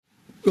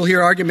We'll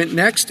hear argument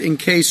next in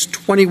Case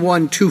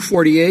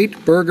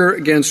 21-248, Berger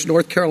against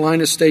North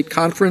Carolina State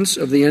Conference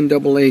of the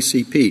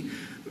NAACP.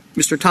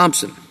 Mr.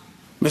 Thompson.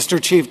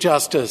 Mr. Chief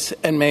Justice,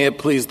 and may it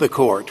please the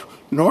Court,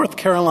 North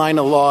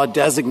Carolina law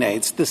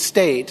designates the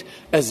state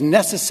as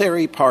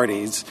necessary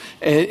parties,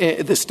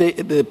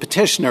 the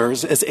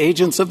petitioners as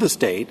agents of the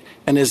state,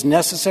 and as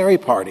necessary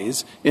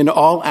parties in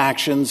all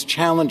actions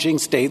challenging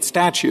state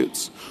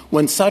statutes.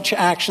 When such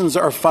actions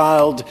are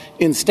filed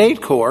in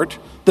state court,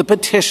 the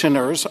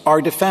petitioners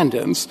are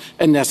defendants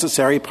and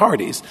necessary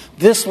parties.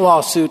 This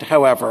lawsuit,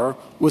 however,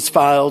 was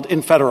filed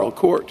in federal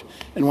court.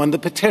 And when the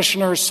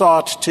petitioners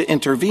sought to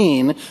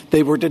intervene,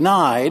 they were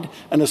denied,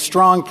 and a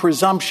strong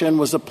presumption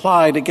was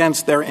applied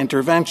against their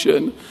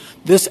intervention.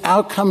 This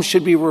outcome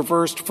should be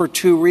reversed for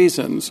two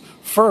reasons.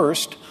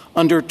 First,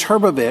 under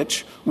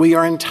Turbovich, we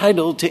are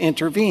entitled to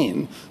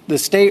intervene. The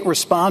state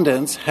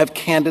respondents have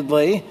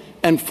candidly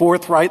and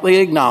forthrightly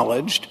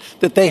acknowledged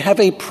that they have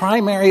a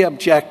primary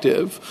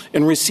objective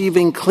in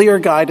receiving clear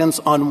guidance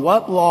on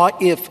what law,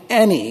 if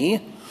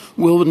any,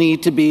 will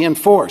need to be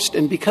enforced.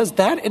 And because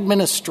that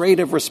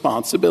administrative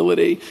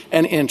responsibility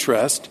and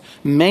interest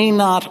may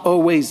not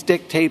always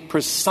dictate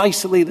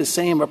precisely the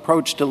same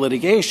approach to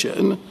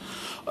litigation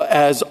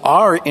as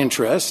our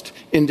interest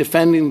in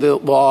defending the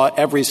law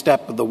every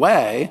step of the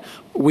way,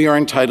 we are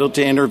entitled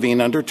to intervene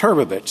under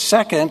Turbovich.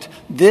 Second,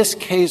 this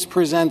case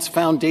presents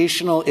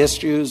foundational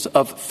issues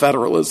of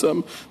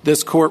federalism.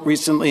 This court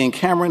recently in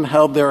Cameron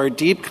held there are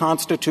deep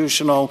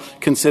constitutional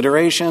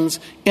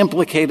considerations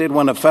implicated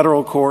when a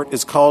federal court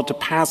is called to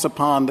pass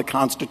upon the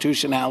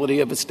constitutionality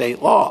of a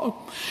state law.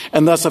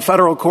 And thus a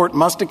federal court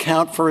must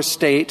account for a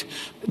state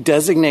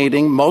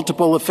designating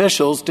multiple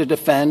officials to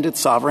defend its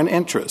sovereign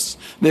interests.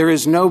 There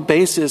is no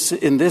basis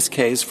in this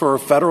case for a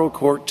federal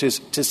court to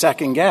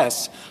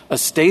second-guess a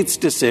state's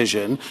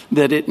decision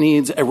that it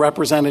needs a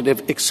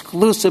representative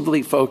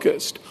exclusively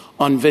focused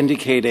on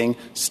vindicating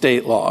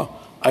state law.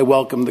 I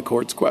welcome the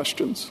court's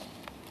questions.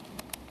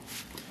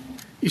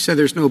 You said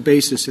there's no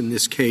basis in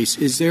this case.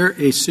 Is there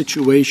a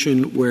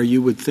situation where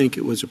you would think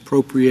it was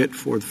appropriate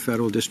for the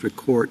federal district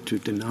court to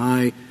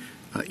deny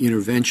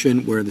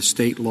intervention where the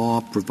state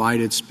law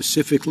provided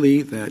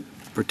specifically that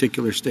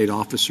particular state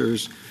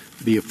officers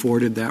be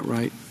afforded that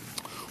right?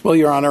 Well,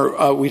 Your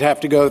Honor, we'd have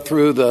to go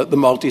through the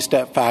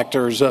multi-step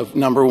factors of,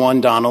 number one,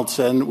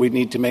 Donaldson. We'd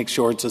need to make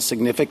sure it's a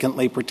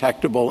significantly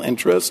protectable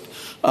interest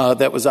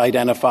that was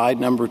identified.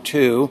 Number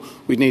two,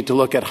 we'd need to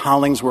look at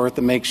Hollingsworth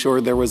and make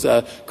sure there was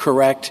a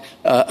correct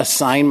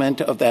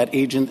assignment of that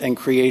agent and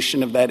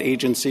creation of that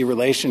agency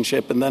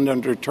relationship. And then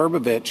under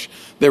Turbovich,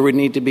 there would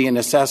need to be an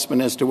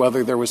assessment as to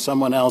whether there was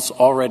someone else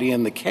already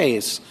in the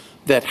case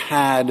that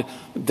had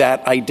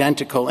that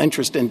identical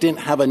interest and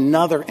didn't have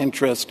another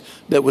interest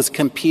that was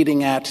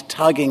competing at,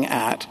 tugging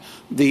at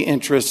the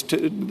interest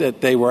that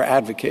they were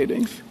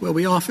advocating. Well,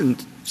 we often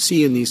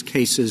see in these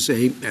cases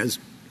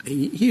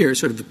here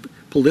sort of a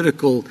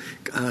political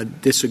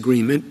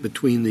disagreement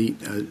between the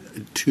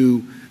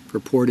two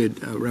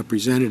purported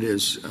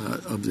representatives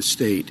of the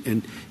state.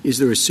 And is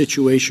there a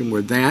situation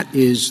where that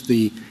is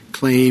the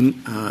claim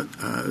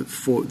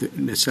for the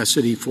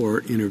necessity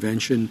for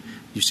intervention?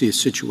 You see a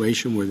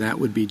situation where that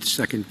would be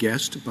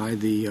second-guessed by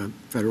the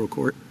federal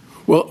court?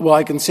 Well,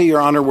 I can see, Your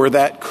Honor, where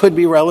that could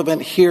be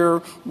relevant.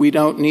 Here, we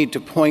don't need to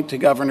point to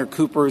Governor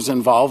Cooper's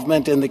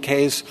involvement in the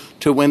case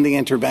to win the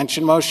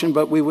intervention motion,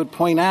 but we would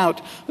point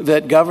out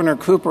that Governor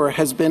Cooper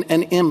has been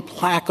an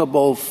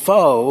implacable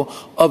foe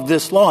of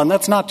this law. And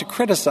that's not to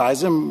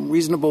criticize him.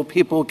 Reasonable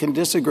people can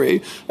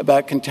disagree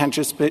about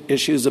contentious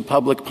issues of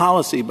public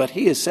policy, but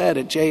he has said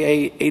at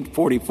JA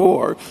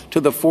 844 to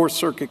the Fourth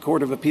Circuit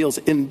Court of Appeals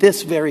in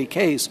this very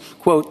case,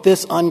 quote,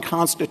 "This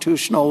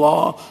unconstitutional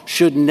law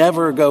should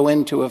never go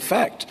into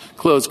effect,"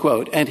 close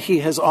quote. And he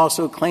has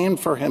also claimed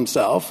for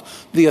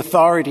himself the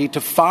authority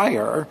to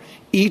fire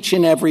each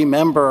and every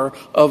member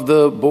of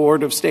the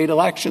Board of State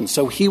Elections.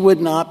 So he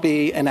would not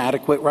be an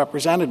adequate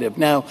representative.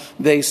 Now,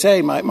 they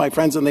say, my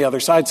friends on the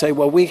other side say,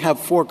 well, we have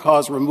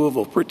for-cause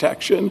removal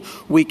protection.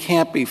 We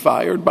can't be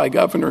fired by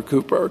Governor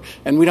Cooper.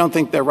 And we don't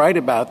think they're right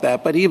about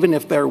that. But even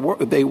if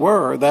they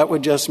were, that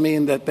would just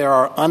mean that there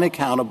are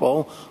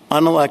unaccountable,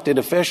 unelected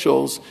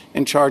officials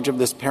in charge of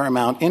this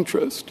paramount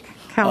interest.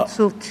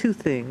 Counsel, two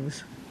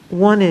things.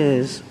 One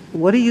is,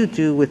 what do you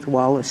do with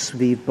Wallace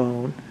v.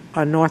 Bone,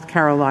 a North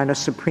Carolina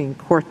Supreme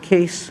Court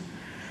case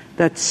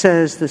that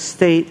says the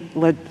state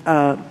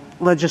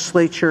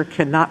legislature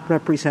cannot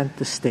represent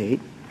the state?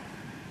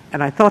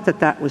 And I thought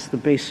that was the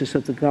basis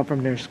of the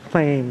governor's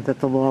claim that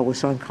the law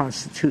was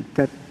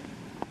that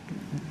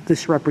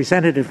this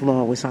representative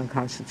law was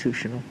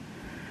unconstitutional.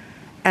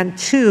 And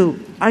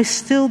two, I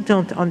still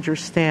don't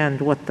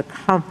understand what the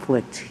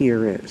conflict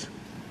here is.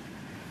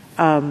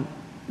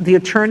 The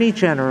Attorney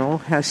General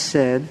has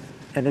said,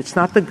 and it's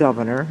not the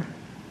governor,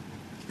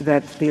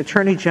 that the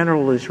Attorney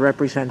General is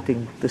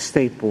representing the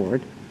State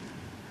Board.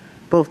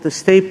 Both the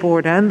State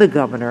Board and the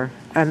governor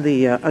and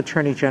the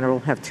Attorney General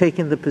have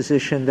taken the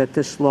position that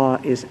this law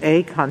is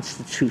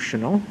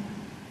constitutional,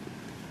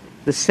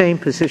 the same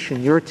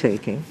position you're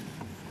taking,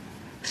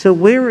 So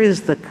where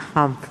is the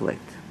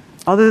conflict?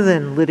 Other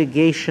than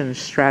litigation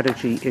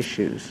strategy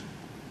issues,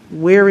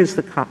 where is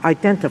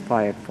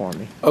identify it for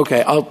me.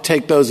 Okay, I'll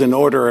take those in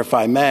order, if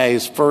I may.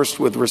 First,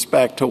 with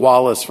respect to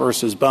Wallace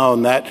versus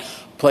Bone, that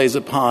plays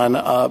upon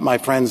my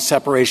friend's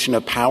separation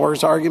of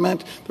powers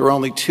argument. There were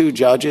only two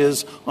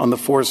judges on the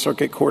Fourth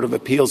Circuit Court of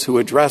Appeals who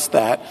addressed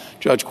that,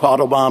 Judge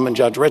Quattlebaum and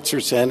Judge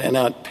Richardson. And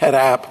at Pet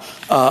App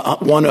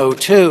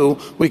 102,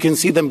 we can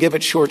see them give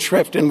it short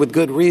shrift, and with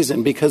good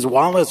reason, because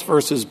Wallace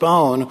versus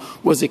Bone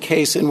was a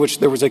case in which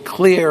there was a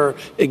clear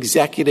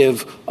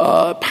executive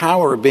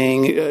power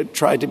being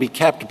tried to be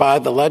kept by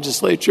the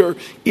legislature,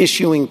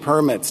 issuing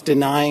permits,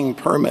 denying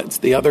permits.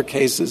 The other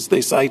cases they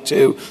cite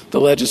to,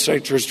 the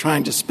legislature is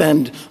trying to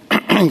spend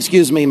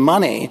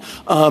money.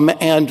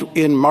 And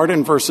in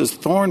Martin versus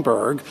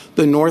Thornburg,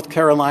 the North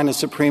Carolina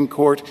Supreme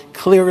Court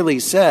clearly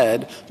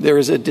said there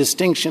is a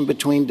distinction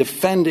between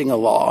defending a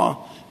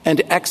law and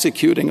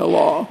executing a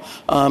law.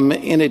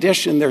 In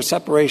addition, their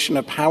separation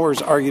of powers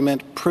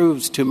argument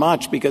proves too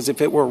much, because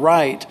if it were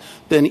right,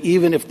 then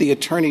even if the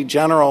Attorney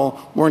General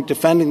weren't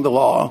defending the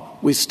law,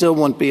 we still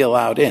wouldn't be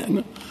allowed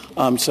in.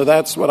 So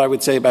that's what I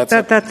would say about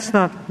that. That's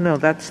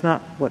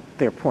not what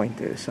their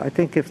point is. I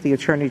think if the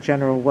Attorney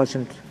General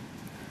wasn't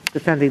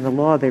defending the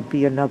law, there'd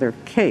be another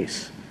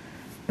case.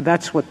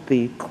 That's what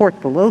the court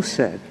below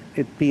said.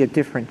 It'd be a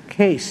different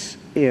case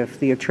if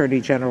the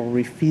Attorney General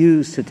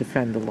refused to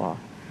defend the law.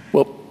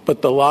 Well,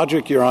 but the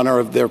logic, Your Honor,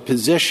 of their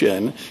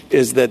position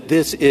is that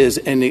this is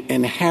an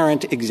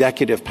inherent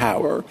executive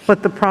power.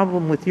 But the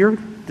problem with your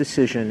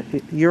position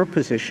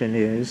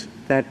is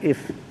that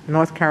if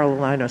North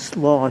Carolina's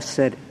law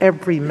said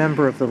every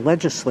member of the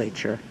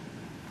legislature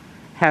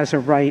has a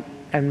right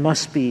and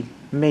must be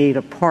made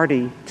a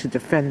party to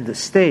defend the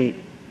state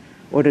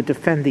or to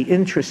defend the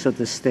interests of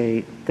the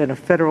state, then a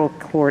federal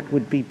court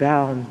would be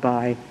bound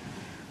by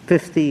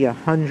 50,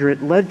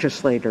 100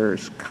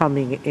 legislators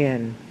coming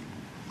in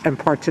and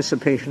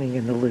participating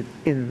in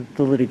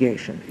the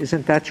litigation.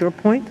 Isn't that your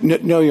point?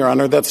 No, Your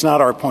Honor, that's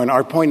not our point.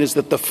 Our point is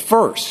that the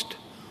first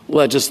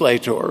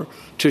legislator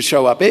to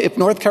show up, if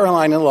North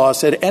Carolina law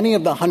said any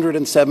of the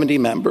 170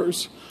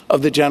 members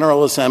of the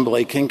General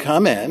Assembly can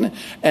come in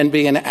and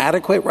be an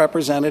adequate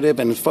representative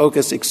and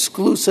focus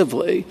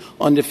exclusively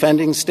on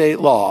defending state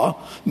law,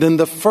 then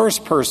the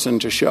first person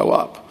to show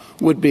up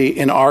would be,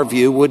 in our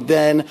view, would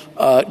then,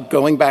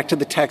 going back to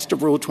the text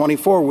of Rule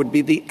 24, would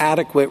be the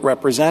adequate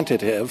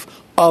representative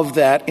of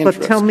that interest.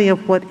 But tell me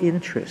of what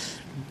interest.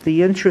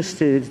 The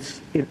interest is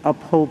in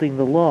upholding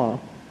the law.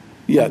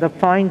 Yeah. The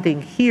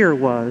finding here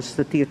was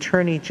that the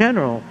Attorney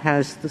General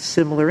has the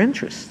similar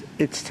interest.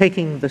 It's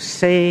taking the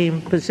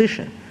same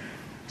position.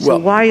 So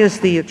why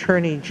is the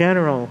Attorney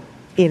General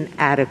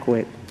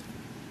inadequate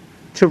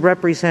to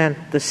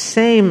represent the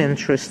same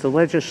interest the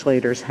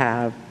legislators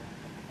have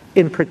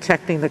in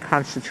protecting the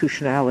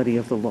constitutionality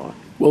of the law?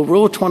 Well,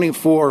 Rule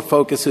 24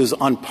 focuses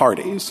on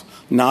parties,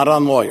 not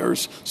on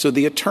lawyers. So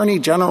the Attorney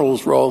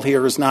General's role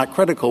here is not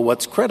critical.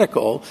 What's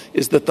critical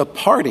is that the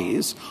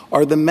parties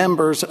are the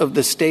members of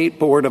the State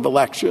Board of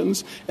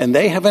Elections, and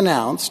they have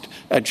announced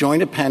at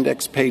Joint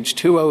Appendix, page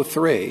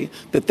 203,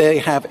 that they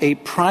have a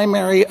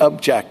primary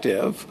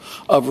objective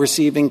of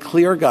receiving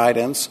clear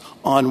guidance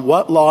on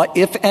what law,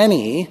 if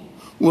any,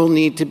 will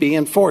need to be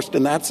enforced.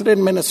 And that's an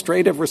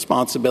administrative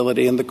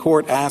responsibility. And the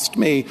court asked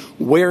me,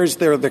 where's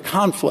there the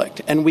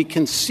conflict? And we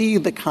can see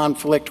the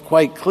conflict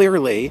quite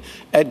clearly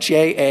at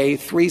JA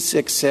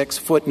 366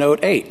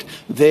 footnote 8.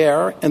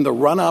 There, in the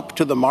run-up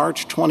to the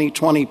March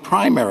 2020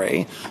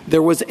 primary,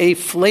 there was a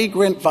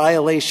flagrant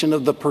violation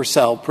of the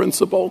Purcell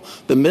principle.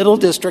 The Middle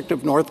District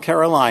of North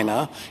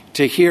Carolina,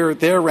 to hear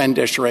their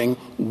rendition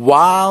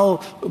while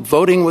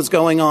voting was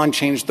going on,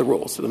 changed the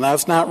rules. And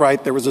that's not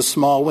right. There was a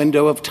small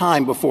window of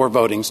time before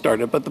voting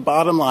started. But the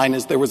bottom line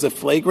is there was a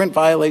flagrant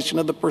violation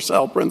of the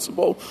Purcell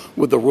principle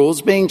with the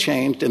rules being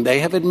changed, and they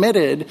have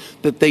admitted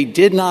that they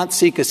did not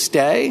seek a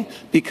stay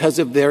because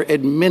of their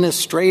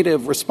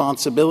administrative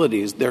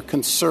responsibilities, their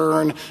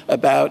concern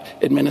about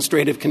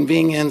administrative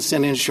convenience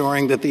and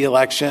ensuring that the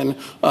election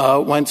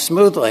went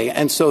smoothly.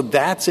 And so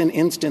that's an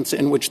instance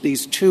in which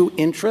these two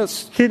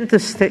interests— Didn't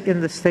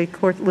in the state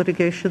court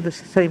litigation, the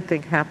same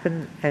thing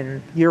happened,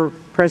 and you're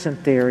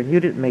present there, and you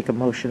didn't make a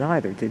motion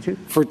either, did you?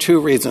 For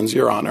two reasons,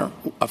 Your Honor,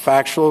 a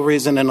factual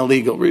reason and a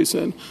legal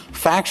reason.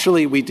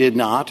 Factually, we did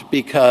not,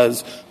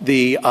 because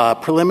the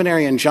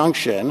preliminary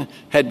injunction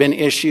had been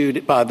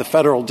issued by the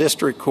federal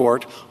district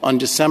court on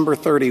December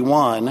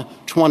 31,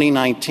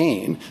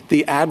 2019.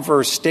 The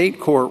adverse state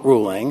court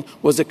ruling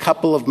was a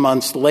couple of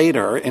months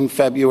later in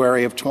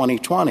February of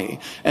 2020.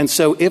 And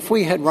so if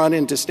we had run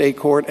into state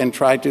court and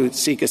tried to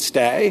seek a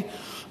stay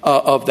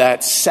of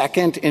that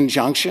second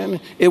injunction,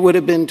 it would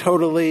have been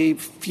totally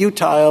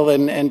futile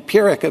and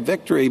Pyrrhic a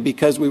victory,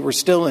 because we were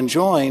still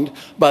enjoined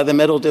by the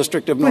Middle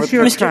District of North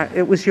Carolina.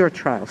 It was your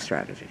trial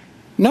strategy.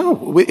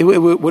 No, it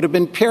would have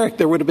been Pyrrhic.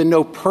 There would have been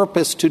no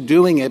purpose to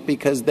doing it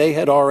because they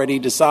had already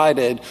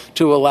decided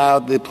to allow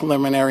the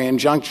preliminary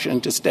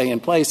injunction to stay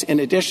in place. In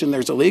addition,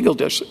 there's a legal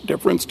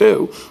difference,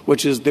 too,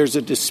 which is there's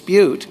a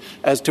dispute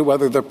as to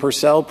whether the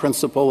Purcell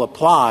principle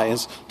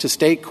applies to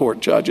state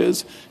court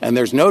judges, and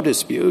there's no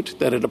dispute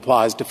that it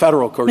applies to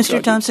federal court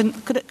judges. Mr. Johnson,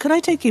 could I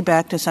take you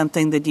back to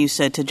something that you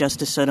said to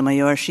Justice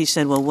Sotomayor? She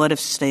said, well, what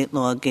if state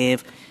law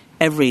gave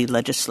every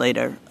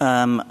legislator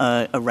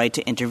a right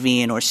to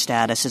intervene or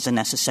status as a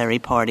necessary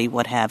party,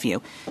 what have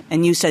you?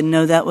 And you said,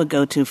 no, that would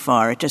go too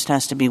far. It just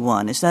has to be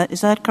one. Is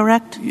that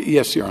correct?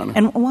 Yes, Your Honor.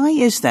 And why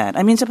is that?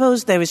 I mean,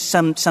 suppose there was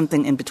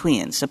something in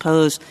between.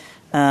 Suppose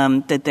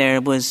that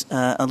there was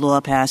a law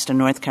passed in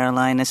North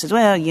Carolina that says,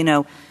 well,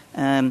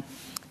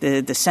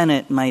 the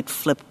Senate might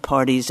flip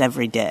parties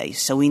every day,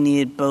 so we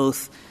need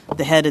both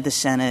the head of the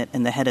Senate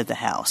and the head of the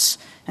House.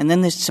 And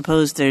then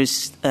suppose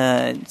there's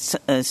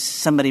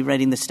somebody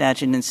writing the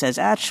statute and says,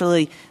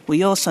 actually,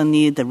 we also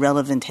need the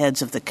relevant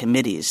heads of the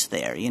committees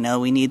there.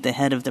 We need the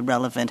head of the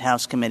relevant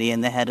House committee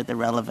and the head of the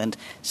relevant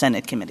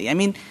Senate committee. I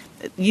mean,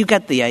 you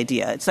get the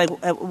idea. It's like,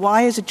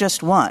 why is it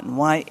just one?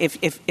 Why,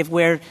 if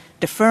we're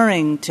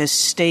deferring to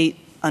state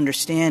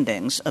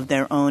understandings of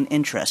their own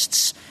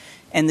interests,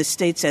 and the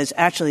state says,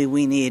 actually,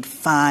 we need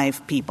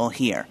 5 people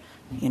here,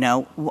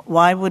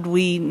 why would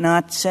we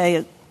not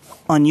say,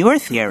 on your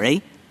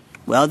theory,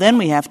 well, then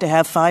we have to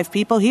have 5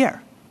 people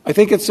here? I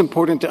think it's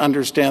important to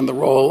understand the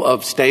role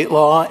of state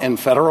law and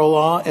federal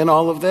law in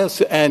all of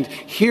this. And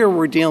here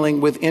we're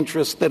dealing with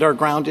interests that are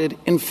grounded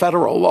in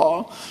federal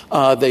law.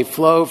 They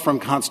flow from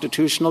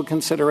constitutional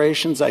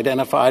considerations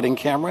identified in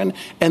Cameron,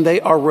 and they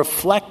are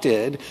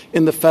reflected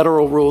in the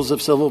federal rules of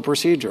civil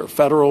procedure.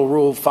 Federal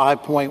Rule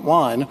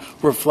 5.1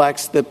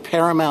 reflects the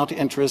paramount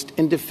interest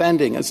in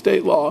defending a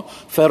state law.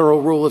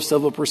 Federal Rule of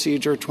Civil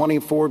Procedure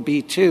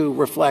 24B2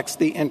 reflects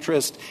the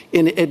interest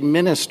in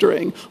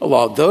administering a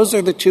law. Those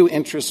are the two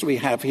interests we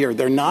have here.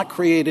 They're not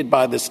created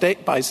by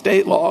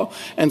state law.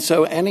 And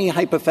so any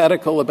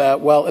hypothetical about,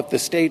 well, if the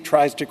state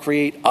tries to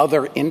create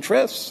other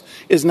interests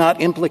is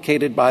not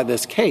implicated by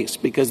this case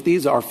because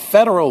these are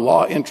federal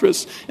law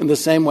interests in the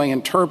same way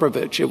in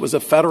Turbevich. It was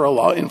a federal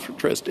law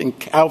interest. In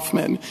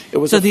Kaufman, it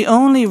was. So the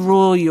only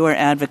rule you're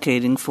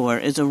advocating for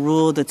is a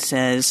rule that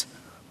says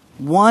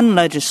one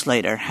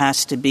legislator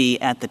has to be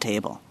at the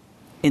table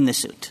in the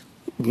suit.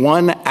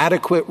 One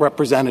adequate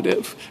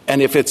representative.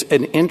 And if it's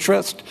an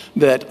interest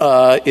that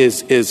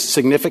is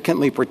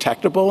significantly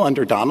protectable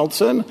under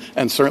Donaldson,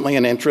 and certainly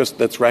an interest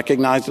that's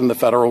recognized in the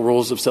federal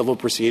rules of civil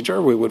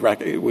procedure, we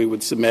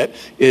would submit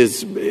is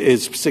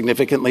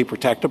significantly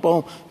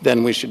protectable,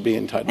 then we should be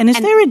entitled. And is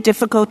there a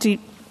difficulty?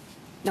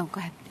 No, go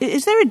ahead.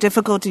 Is there a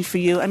difficulty for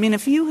you? I mean,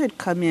 if you had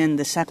come in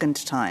the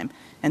second time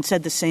and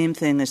said the same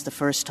thing as the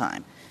first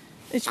time,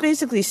 it's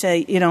basically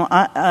say, it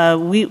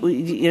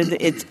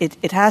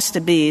has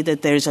to be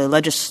that there's a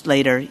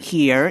legislator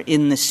here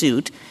in the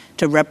suit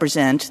to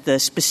represent the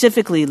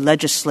specifically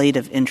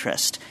legislative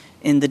interest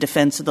in the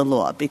defense of the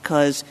law,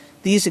 because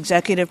these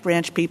executive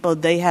branch people,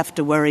 they have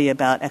to worry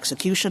about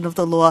execution of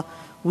the law.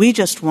 We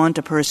just want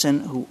a person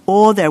who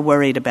all they're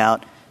worried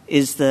about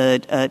is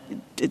the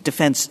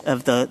defense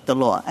of the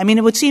law. I mean,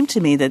 it would seem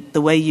to me that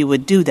the way you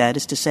would do that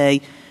is to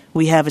say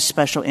we have a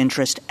special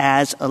interest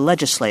as a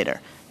legislator,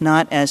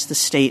 not as the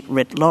state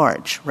writ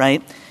large,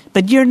 right?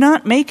 But you're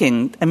not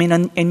making,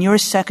 in your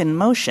second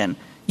motion,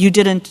 you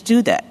didn't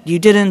do that. You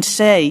didn't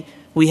say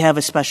we have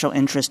a special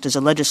interest as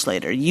a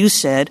legislator. You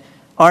said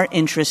our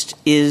interest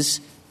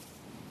is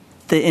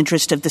the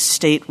interest of the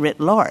state writ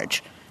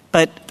large.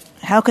 But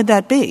how could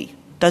that be?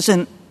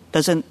 Doesn't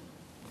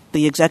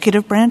the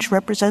executive branch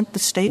represent the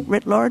state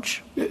writ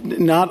large?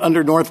 Not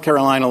under North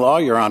Carolina law,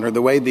 Your Honor.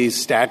 The way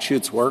these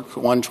statutes work,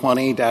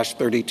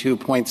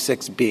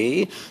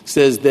 120-32.6b,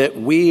 says that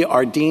we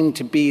are deemed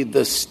to be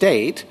the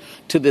state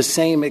to the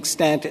same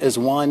extent as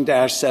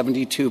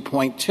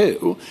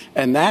 1-72.2.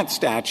 And that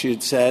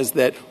statute says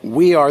that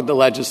we are the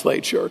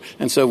legislature.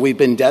 And so we've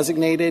been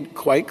designated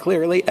quite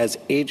clearly as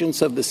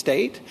agents of the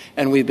state,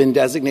 and we've been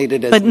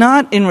designated as... But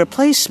not in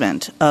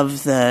replacement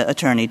of the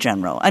Attorney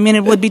General. I mean,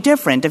 it would be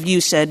different if you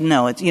said,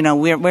 no,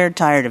 we're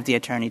tired of the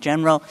Attorney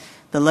General.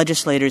 The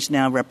legislators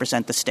now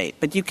represent the state.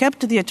 But you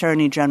kept the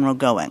Attorney General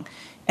going.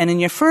 And in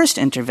your first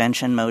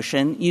intervention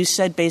motion, you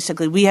said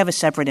basically we have a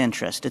separate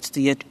interest. It's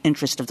the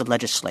interest of the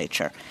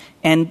legislature.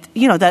 And,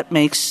 that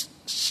makes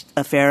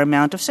a fair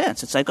amount of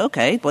sense. It's like,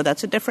 okay, well,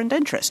 that's a different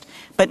interest.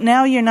 But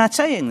now you're not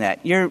saying that.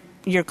 You're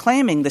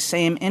claiming the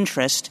same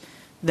interest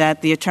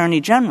that the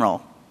Attorney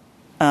General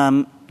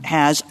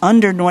has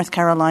under North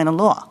Carolina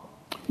law.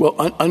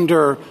 Well,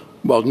 under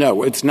Well,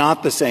 no, it's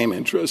not the same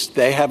interest.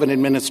 They have an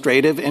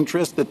administrative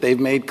interest that they've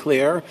made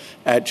clear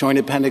at Joint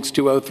Appendix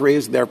 203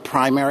 is their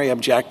primary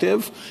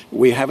objective.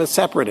 We have a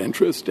separate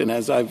interest, and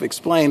as I've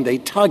explained, they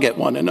tug at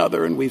one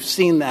another, and we've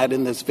seen that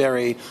in this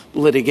very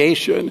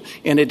litigation.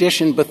 In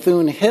addition,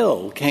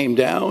 Bethune-Hill came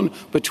down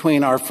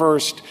between our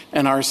first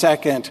and our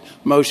second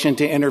motion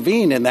to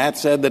intervene, and that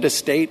said that a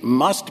state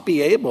must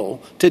be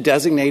able to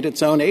designate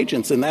its own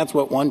agents, and that's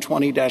what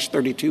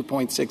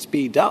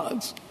 120-32.6b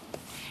does.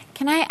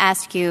 Can I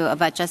ask you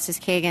about Justice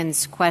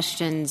Kagan's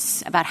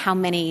questions about how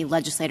many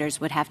legislators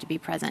would have to be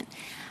present?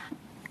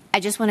 I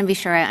just want to be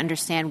sure I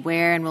understand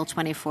where in Rule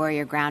 24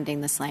 you're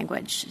grounding this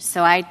language.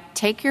 So I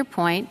take your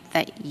point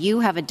that you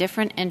have a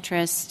different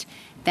interest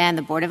than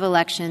the Board of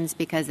Elections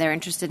because they're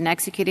interested in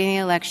executing the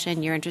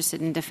election, you're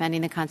interested in defending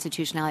the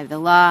constitutionality of the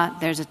law,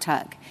 there's a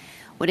tug.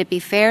 Would it be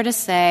fair to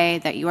say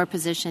that your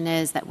position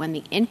is that when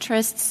the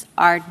interests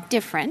are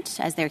different,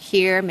 as they're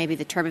here, maybe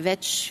the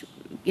Turbevich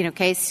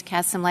case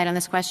casts some light on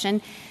this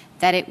question,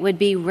 that it would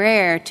be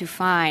rare to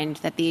find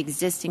that the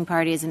existing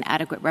party is an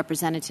adequate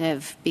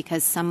representative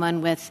because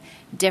someone with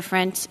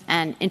different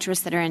and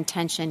interests that are in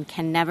tension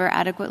can never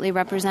adequately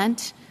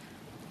represent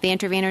the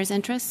intervener's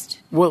interest?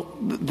 Well,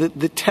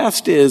 the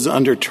test is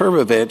under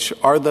Turbevich,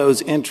 are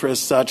those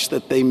interests such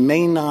that they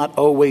may not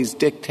always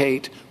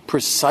dictate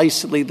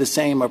precisely the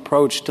same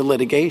approach to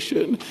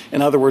litigation?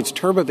 In other words,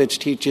 Turbevich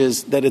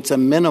teaches that it's a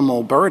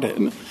minimal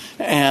burden,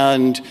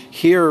 and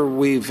here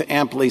we've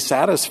amply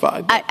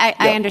satisfied that.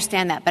 I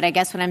understand that, but I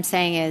guess what I'm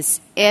saying is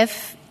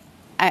if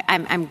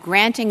I'm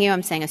granting you,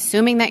 I'm saying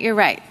assuming that you're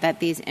right, that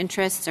these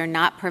interests are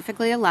not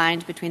perfectly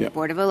aligned between the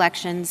Board of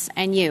Elections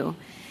and you,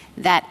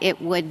 that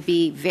it would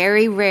be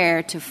very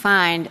rare to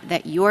find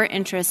that your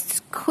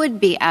interests could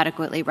be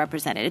adequately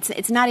represented.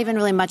 It's not even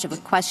really much of a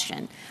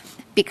question.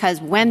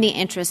 Because when the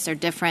interests are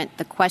different,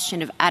 the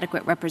question of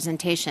adequate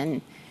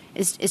representation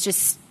is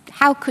just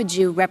how could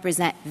you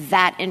represent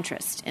that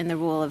interest in the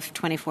rule of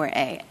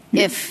 24A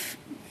if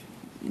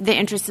the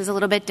interest is a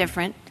little bit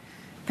different,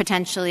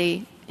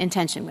 potentially in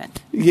tension with?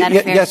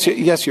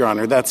 Yes, Your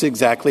Honor, that's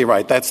exactly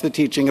right. That's the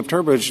teaching of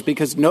Turbevich,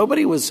 because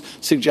nobody was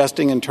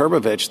suggesting in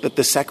Turbevich that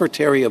the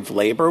Secretary of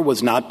Labor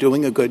was not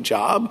doing a good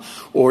job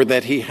or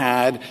that he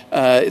had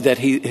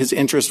his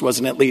interest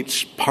wasn't at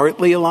least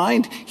partly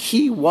aligned.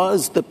 He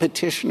was the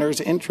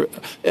petitioner's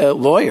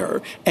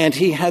lawyer, and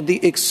he had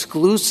the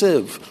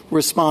exclusive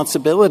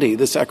responsibility,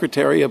 the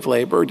Secretary of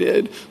Labor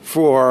did,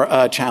 for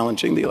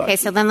challenging the election. Okay,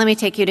 so then let me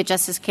take you to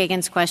Justice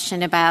Kagan's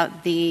question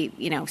about the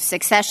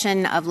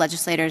succession of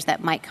legislators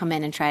that might come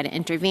in and try to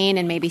intervene,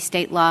 and maybe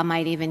state law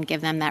might even give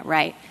them that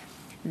right.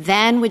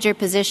 Then would your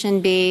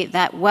position be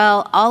that,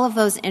 well, all of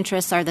those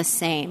interests are the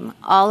same.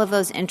 All of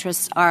those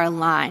interests are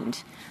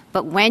aligned.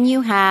 But when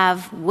you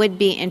have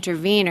would-be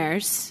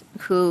interveners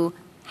who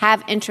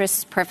have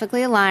interests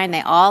perfectly aligned,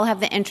 they all have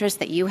the interest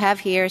that you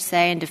have here,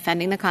 say, in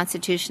defending the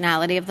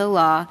constitutionality of the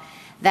law,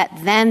 that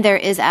then there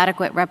is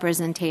adequate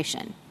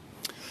representation?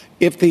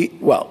 If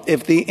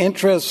the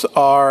interests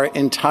are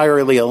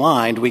entirely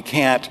aligned, we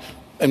can't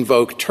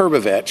invoke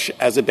Turbevich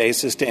as a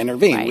basis to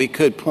intervene. Right. We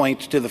could point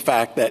to the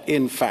fact that,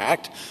 in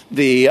fact,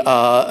 the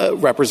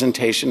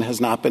representation has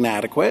not been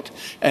adequate,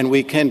 and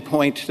we can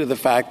point to the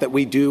fact that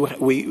we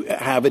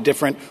have a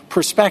different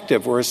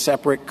perspective. We're a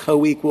separate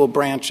co-equal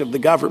branch of the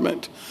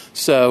government.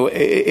 So,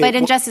 but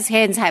in Justice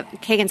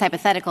Kagan's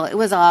hypothetical, it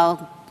was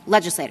all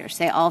legislators,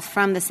 they all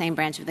from the same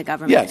branch of the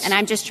government. Yes. And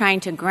I'm just trying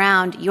to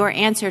ground your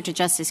answer to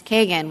Justice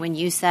Kagan when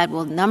you said,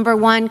 well, number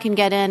 1 can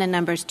get in and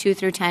numbers 2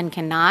 through 10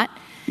 cannot.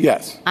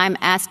 Yes. I'm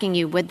asking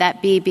you, would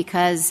that be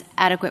because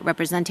adequate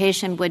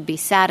representation would be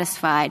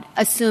satisfied,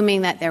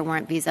 assuming that there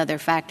weren't these other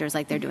factors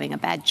like they're doing a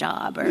bad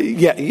job? Or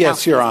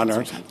yes, Your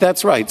Honor.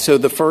 That's right. So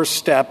the first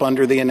step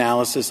under the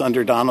analysis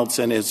under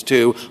Donaldson is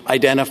to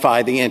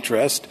identify the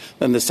interest.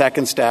 Then the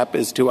second step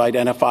is to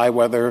identify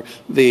whether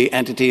the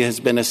entity has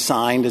been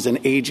assigned as an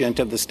agent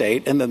of the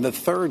state. And then the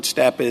third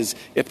step is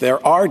if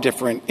there are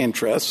different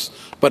interests,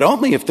 but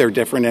only if they're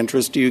different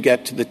interests do you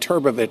get to the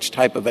Turbevich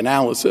type of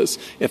analysis.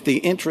 If the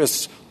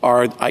interests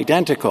are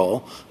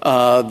identical,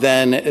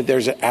 then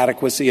there's an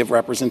adequacy of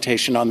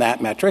representation on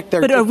that metric.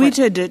 But are we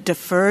to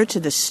defer to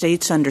the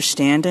state's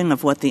understanding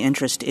of what the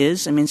interest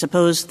is? I mean,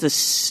 suppose the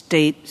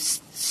state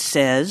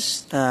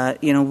says,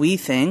 we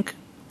think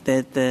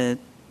that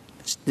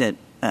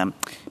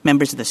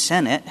members of the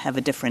Senate have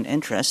a different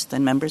interest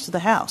than members of the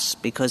House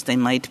because they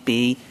might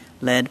be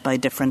led by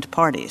different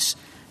parties.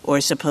 Or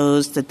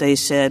suppose that they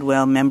said,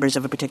 well, members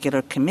of a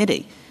particular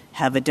committee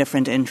have a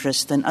different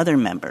interest than other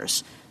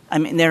members. I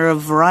mean, there are a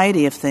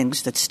variety of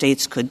things that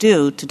states could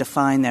do to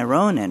define their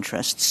own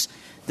interests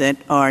that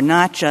are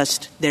not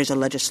just there's a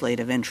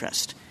legislative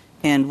interest.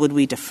 And would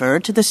we defer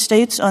to the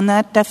states on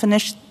that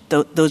definition,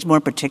 those more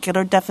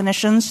particular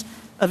definitions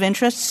of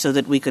interests, so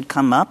that we could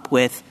come up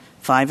with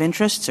 5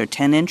 interests or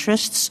 10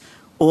 interests,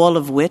 all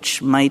of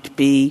which might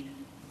be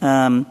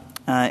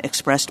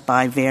expressed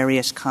by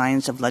various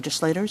kinds of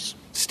legislators?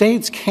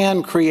 States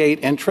can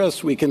create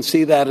interests. We can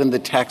see that in the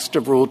text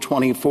of Rule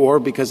 24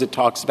 because it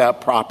talks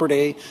about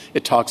property.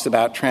 It talks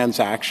about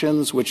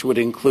transactions, which would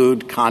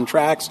include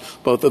contracts.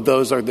 Both of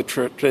those are the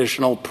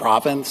traditional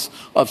province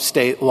of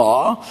state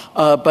law.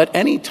 But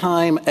any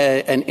time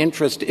an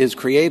interest is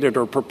created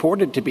or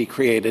purported to be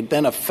created,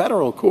 then a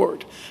federal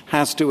court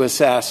has to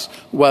assess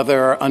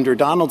whether under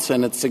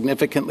Donaldson it's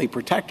significantly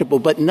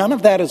protectable. But none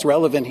of that is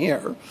relevant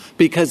here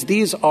because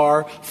these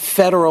are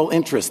federal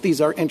interests.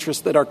 These are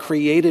interests that are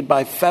created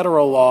by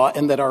federal law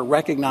and that are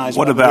recognized.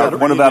 What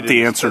about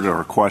the answer to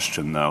her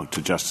question, though,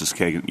 to Justice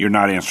Kagan? You're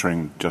not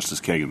answering Justice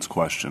Kagan's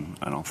question,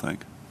 I don't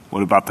think.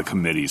 What about the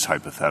committee's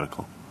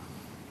hypothetical?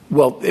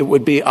 Well, it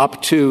would be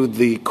up to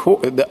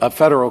a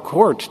federal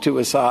court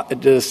to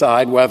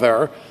decide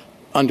whether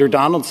under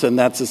Donaldson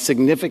that's a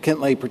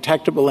significantly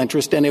protectable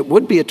interest, and it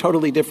would be a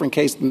totally different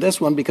case than this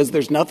one because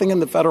there's nothing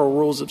in the federal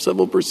rules of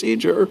civil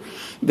procedure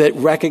that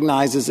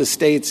recognizes a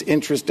state's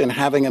interest in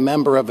having a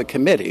member of a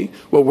committee.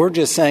 What we're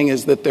just saying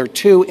is that there are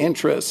two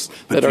interests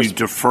that are... But do you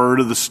defer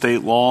to the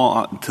state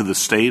law, to the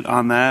state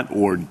on that,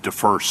 or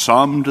defer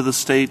some to the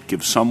state,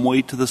 give some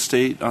weight to the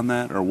state on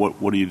that, or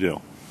what do you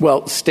do?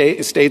 Well,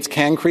 states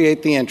can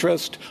create the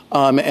interest,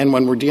 and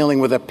when we're dealing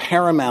with a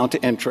paramount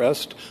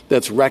interest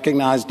that's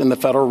recognized in the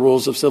federal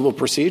rules of civil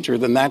procedure,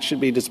 then that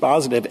should be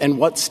dispositive. And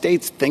what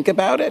states think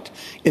about it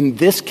in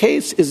this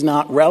case is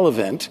not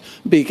relevant,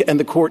 and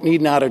the court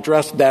need not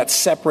address that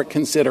separate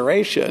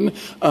consideration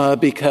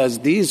because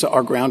these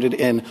are grounded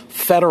in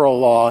federal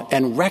law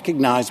and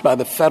recognized by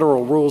the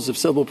federal rules of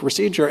civil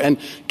procedure. And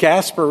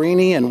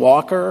Gasparini and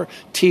Walker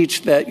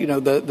teach that,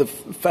 the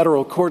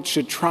federal court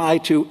should try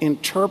to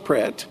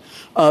interpret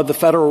the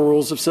federal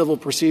rules of civil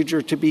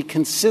procedure to be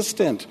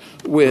consistent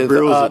with...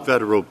 The rules of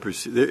federal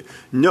procedure.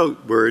 Note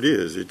where it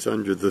is. It's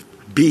under the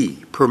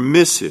B,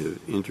 permissive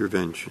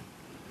intervention.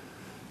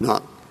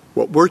 Not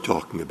what we're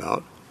talking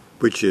about,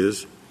 which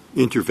is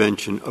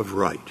intervention of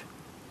right.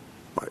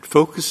 All right,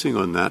 focusing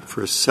on that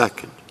for a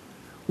second.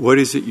 What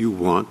is it you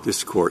want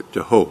this court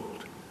to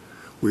hold?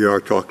 We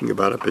are talking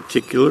about a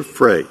particular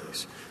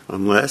phrase,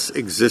 unless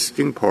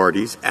existing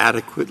parties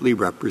adequately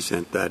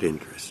represent that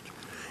interest.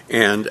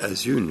 And,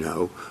 as you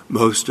know,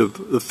 most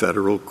of the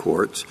federal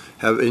courts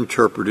have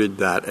interpreted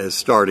that as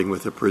starting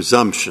with a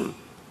presumption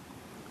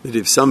that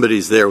if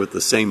somebody's there with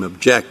the same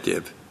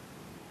objective,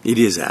 it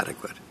is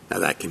adequate. Now,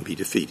 that can be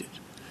defeated.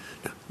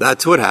 Now,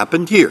 that's what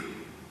happened here,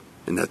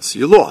 and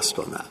you lost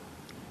on that.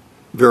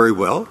 Very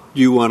well. Do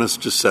you want us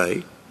to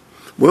say,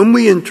 when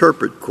we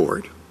interpret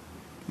court,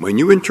 when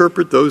you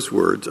interpret those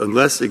words,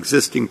 unless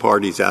existing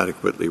parties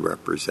adequately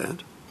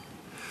represent,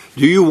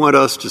 do you want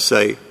us to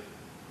say,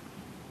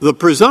 the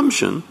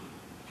presumption,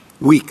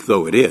 weak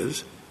though it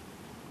is,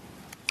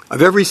 of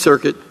every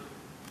circuit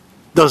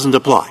doesn't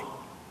apply?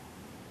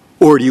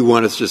 Or do you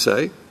want us to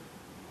say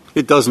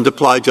it doesn't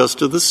apply just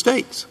to the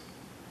states?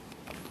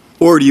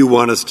 Or do you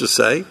want us to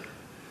say,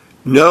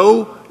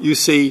 no, you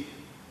see,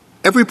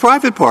 every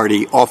private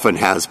party often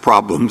has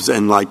problems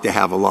and like to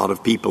have a lot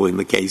of people in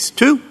the case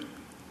too.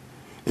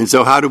 And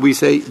so how do we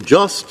say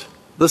just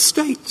the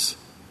states?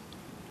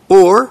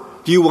 Or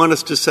do you want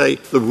us to say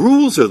the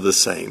rules are the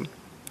same,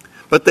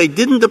 but they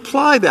didn't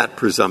apply that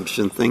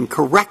presumption thing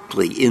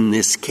correctly in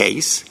this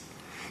case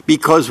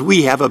because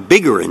we have a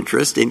bigger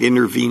interest in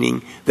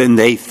intervening than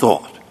they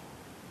thought?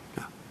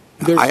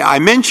 I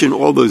mention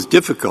all those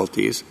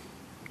difficulties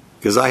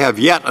because I have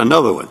yet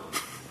another one.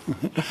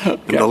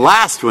 And the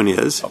last one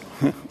is,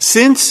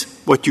 since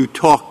what you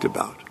talked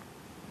about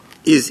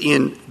is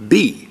in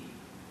B,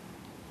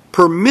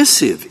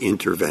 permissive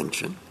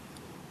intervention,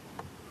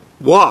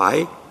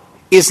 why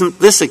isn't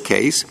this a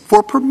case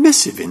for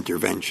permissive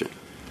intervention?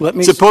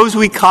 Suppose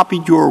we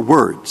copied your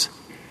words.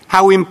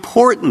 How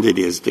important it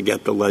is to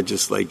get the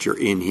legislature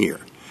in here.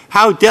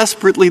 How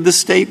desperately the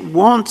state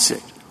wants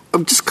it.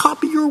 Just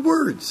copy your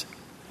words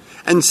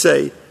and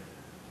say,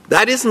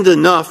 that isn't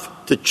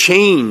enough to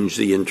change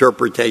the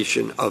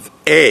interpretation of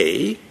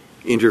A,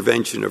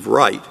 intervention of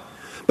right,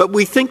 but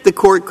we think the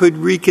court could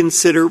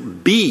reconsider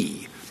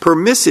B,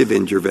 permissive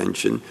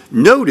intervention,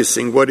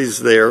 noticing what is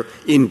there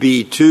in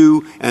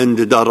B2 and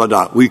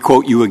da-da-da. We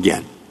quote you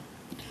again.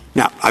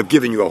 Now, I've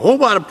given you a whole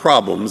lot of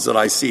problems that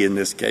I see in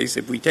this case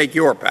if we take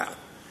your path.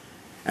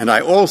 And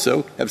I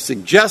also have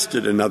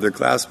suggested another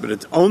class, but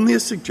it's only a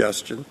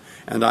suggestion,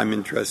 and I'm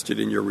interested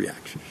in your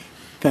reaction.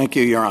 Thank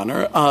you, Your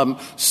Honor.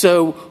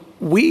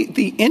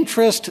 The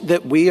interest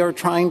that we are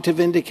trying to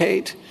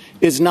vindicate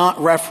is not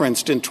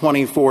referenced in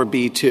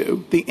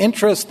 24B2. The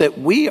interest that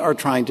we are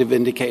trying to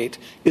vindicate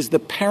is the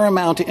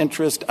paramount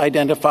interest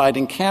identified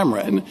in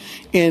Cameron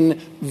in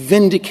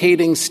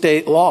vindicating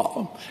state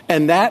law.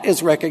 And that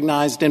is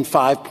recognized in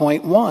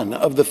 5.1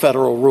 of the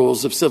Federal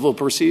Rules of Civil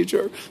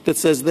Procedure that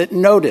says that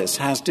notice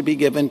has to be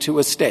given to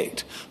a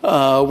state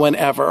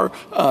whenever.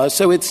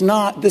 So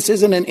this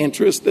isn't an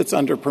interest that's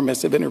under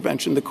permissive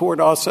intervention. The court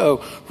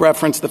also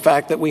referenced the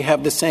fact that we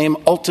have the same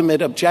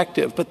ultimate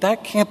objective, but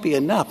that can't be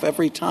enough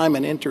every time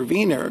time an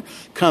intervener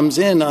comes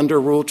in under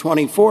Rule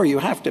 24, you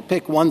have to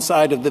pick one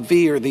side of the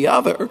V or the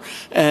other.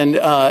 And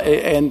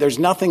there's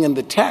nothing in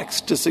the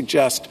text to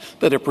suggest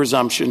that a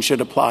presumption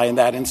should apply in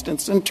that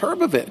instance. In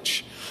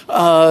Turbovich,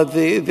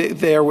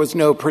 there was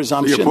no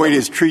presumption. Your point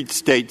is treat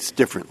states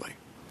differently.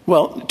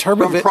 Well,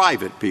 from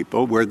private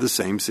people where the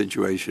same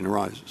situation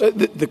arises.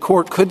 The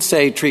court could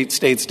say treat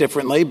states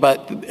differently,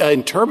 but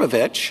in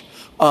Turbovich,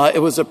 it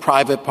was a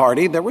private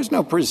party. There was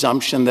no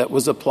presumption that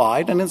was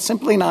applied, and it's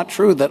simply not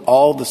true that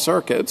all the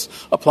circuits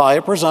apply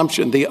a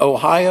presumption. The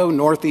Ohio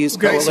Northeast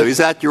Coalition. So is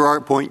that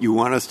your point? You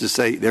want us to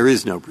say there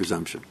is no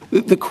presumption?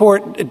 The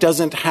court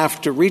doesn't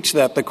have to reach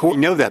that. The court. I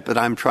know that, but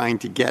I'm trying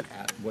to get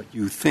at what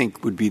you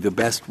think would be the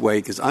best way,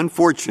 because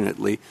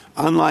unfortunately,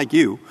 unlike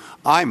you,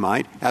 I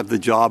might have the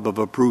job of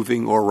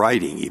approving or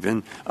writing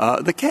even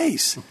the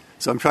case.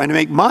 So I'm trying to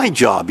make my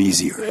job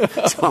easier.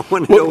 So I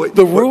want to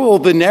know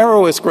the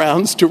narrowest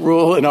grounds to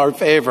rule in our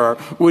favor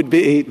would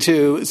be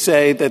to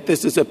say that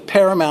this is a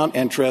paramount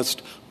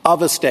interest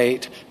of a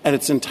state, and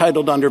it's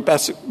entitled under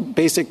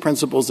basic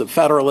principles of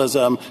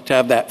federalism to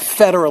have that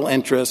federal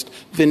interest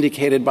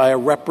vindicated by a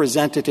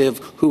representative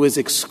who is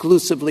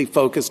exclusively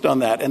focused on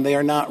that. And they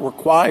are not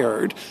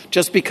required,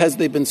 just because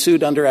they've been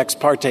sued under Ex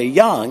parte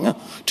Young,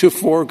 to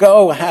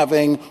forego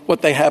having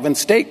what they have in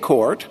state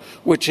court,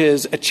 which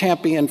is a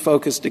champion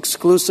focused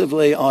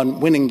exclusively on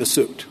winning the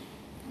suit.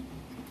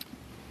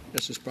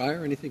 Justice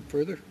Breyer, anything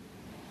further?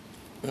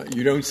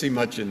 You don't see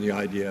much in the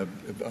idea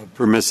of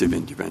permissive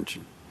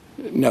intervention.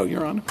 No,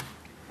 Your Honor.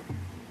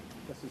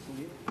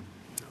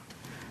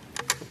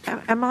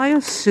 Am I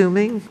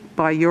assuming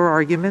by your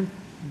argument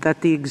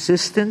that the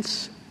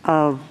existence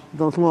of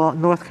the law,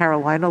 North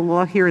Carolina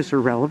law here is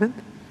irrelevant?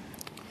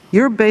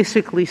 You're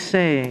basically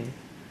saying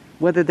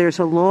whether there's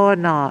a law or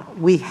not,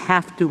 we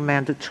have to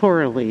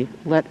mandatorily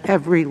let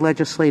every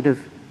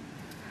legislative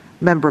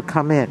member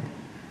come in.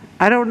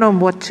 I don't know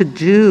what to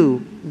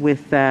do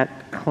with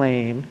that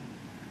claim,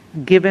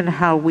 given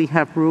how we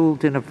have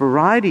ruled in a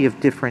variety of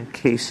different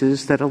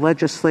cases that a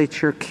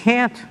legislature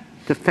can't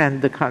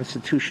defend the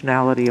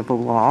constitutionality of a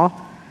law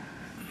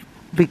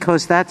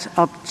because that's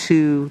up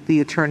to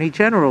the Attorney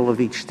General of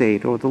each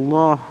state or the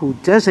law who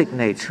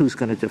designates who's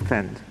going to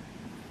defend.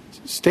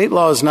 State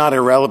law is not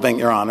irrelevant,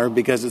 Your Honor,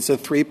 because it's a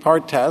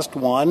three-part test.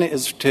 One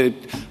is to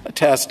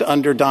test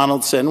under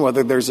Donaldson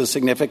whether there's a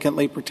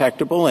significantly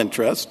protectable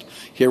interest.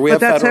 Here we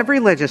have that's every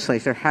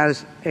legislature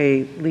has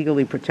a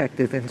legally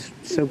protective interest.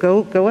 So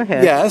go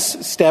ahead.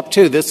 Yes, step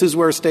two. This is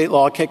where state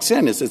law kicks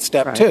in, is at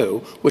step two,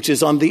 which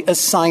is on the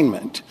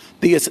assignment.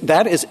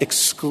 That is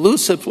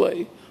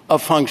exclusively a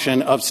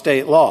function of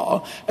state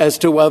law as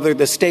to whether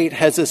the state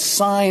has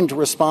assigned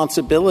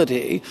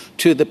responsibility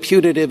to the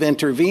putative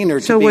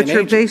intervener to be an agent. So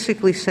what you're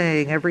basically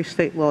saying, every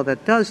state law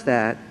that does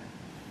that,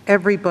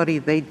 everybody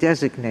they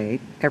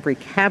designate, every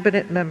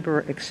cabinet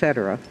member, et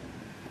cetera,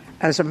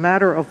 as a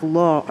matter of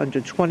law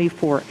under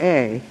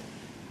 24A,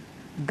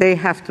 they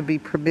have to be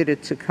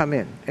permitted to come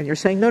in. And you're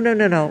saying,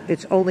 no,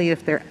 it's only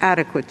if they're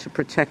adequate to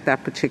protect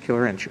that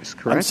particular interest,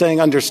 correct? I'm saying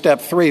under step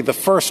three, the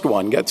first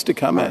one gets to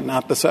come in,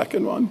 not the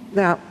second one.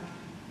 Now,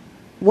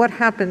 what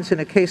happens in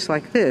a case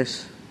like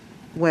this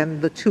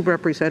when the two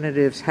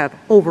representatives have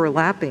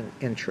overlapping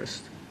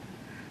interest?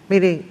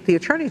 Meaning the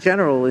Attorney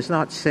General is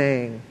not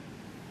saying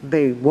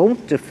they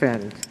won't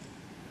defend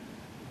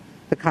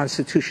the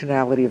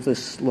constitutionality of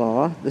this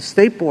law. The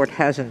State Board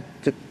hasn't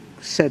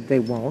said they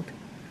won't.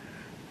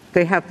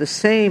 They have the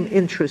same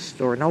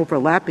interest or an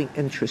overlapping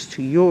interest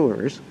to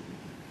yours.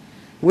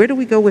 Where do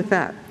we go with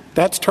that?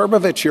 That's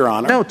Turbovich, Your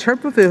Honor. No,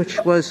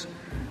 Turbovich was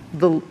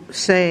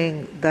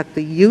saying that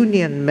the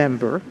union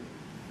member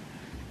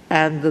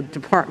and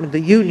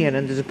the union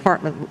and the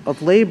Department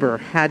of Labor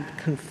had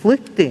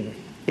conflicting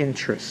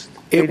interests.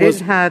 They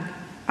didn't have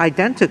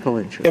identical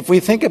interests. If we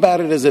think about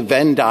it as a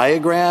Venn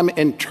diagram,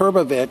 in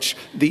Turbovich,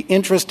 the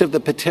interest of the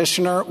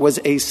petitioner was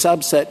a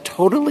subset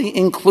totally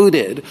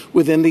included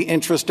within the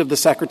interest of the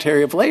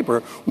Secretary of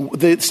Labor.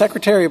 The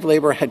Secretary of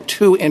Labor had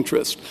two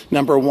interests.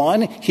 Number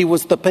one, he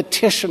was the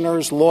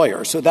petitioner's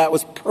lawyer, so that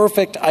was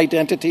perfect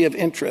identity of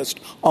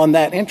interest on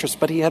that interest.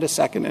 But he had a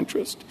second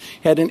interest.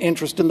 He had an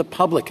interest in the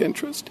public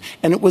interest.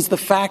 And it was the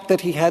fact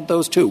that he had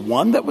those two,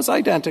 one that was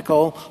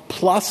identical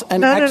plus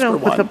an extra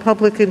one. But the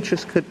public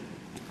interest could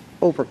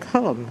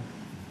overcome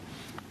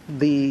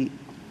the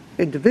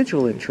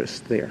individual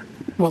interest there.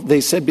 Well, they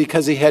said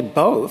because he had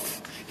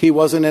both, he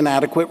wasn't an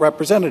adequate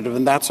representative,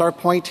 and that's our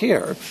point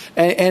here.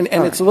 And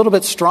it's a little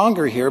bit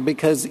stronger here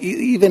because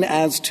even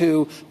as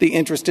to the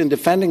interest in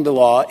defending the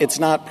law, it's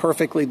not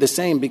perfectly the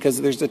same because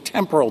there's a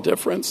temporal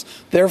difference.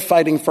 They're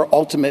fighting for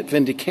ultimate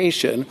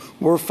vindication.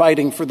 We're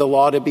fighting for the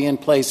law to be in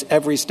place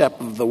every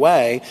step of the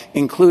way,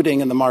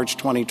 including in the March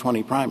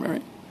 2020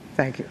 primary.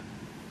 Thank you.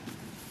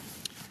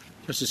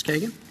 Justice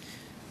Kagan?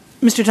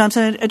 Mr.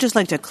 Thompson, I'd just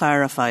like to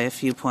clarify a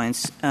few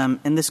points,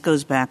 and this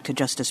goes back to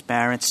Justice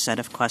Barrett's set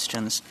of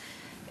questions.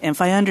 And if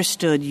I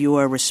understood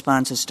your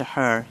responses to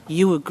her,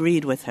 you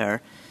agreed with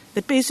her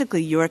that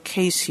basically your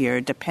case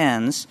here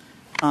depends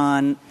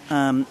on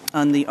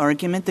the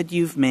argument that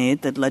you've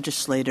made that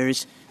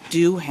legislators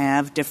do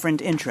have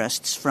different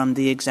interests from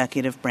the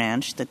executive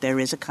branch, that there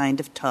is a kind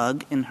of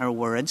tug, in her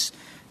words,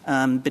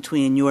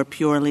 between your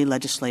purely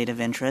legislative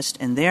interest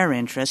and their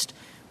interest,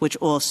 which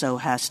also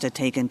has to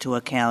take into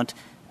account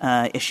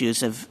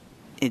issues of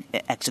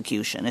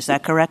execution. Is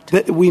that correct?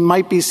 We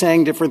might be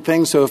saying different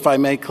things, so if I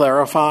may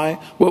clarify,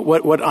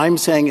 what I'm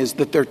saying is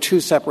that there are two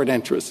separate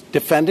interests.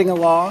 Defending a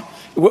law,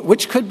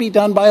 which could be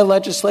done by a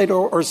legislator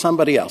or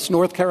somebody else.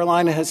 North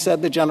Carolina has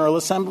said the General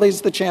Assembly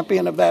is the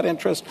champion of that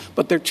interest,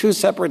 but they're two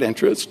separate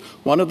interests.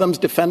 One of them is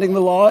defending the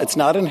law. It's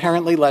not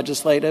inherently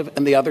legislative,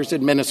 and the other is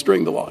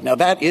administering the law. Now,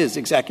 that is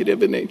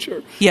executive in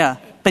nature. Yeah,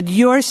 but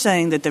you're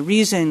saying that the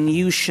reason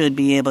you should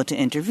be able to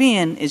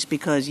intervene is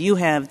because you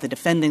have the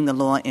defending the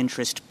law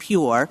interest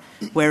pure,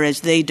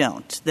 whereas they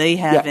don't. They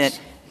have it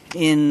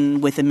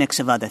with a mix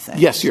of other things.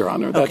 Yes, Your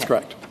Honor, that's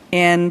correct.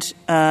 And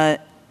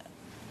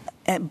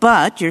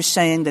but you're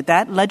saying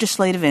that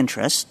legislative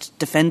interest,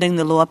 defending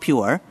the law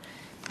pure,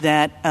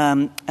 that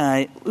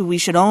we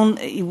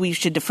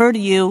should defer to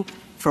you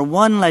for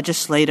one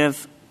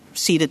legislative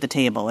seat at the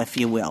table, if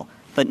you will,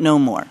 but no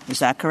more. Is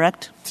that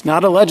correct? It's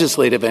not a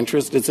legislative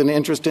interest. It's an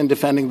interest in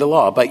defending the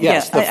law. But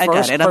yes, the I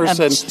first got it.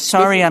 person. I'm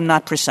sorry, I'm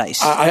not precise.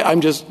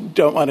 I'm just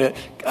don't want to.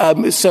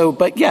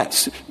 But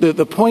yes,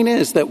 the point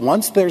is that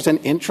once there's an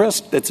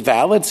interest that's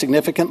valid,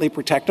 significantly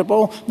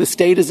protectable, the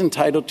state is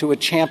entitled to a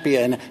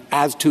champion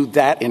as to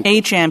that interest.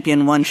 A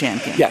champion, one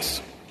champion.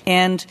 Yes.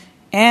 And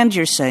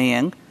you're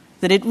saying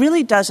that it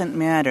really doesn't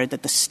matter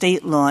that the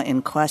state law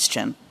in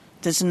question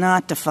does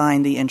not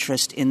define the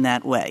interest in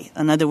that way.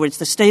 In other words,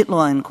 the state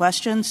law in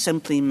question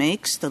simply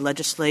makes the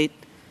legislative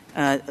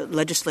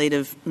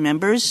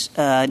members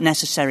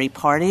necessary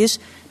parties,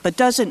 but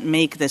doesn't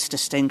make this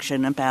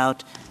distinction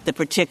about the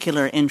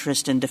particular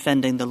interest in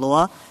defending the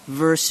law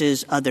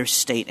versus other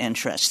state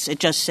interests. It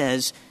just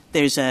says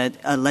there's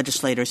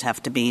legislators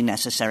have to be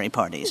necessary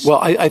parties.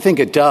 Well, I think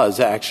it does,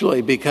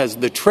 actually, because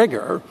the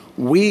trigger,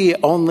 we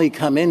only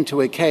come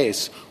into a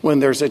case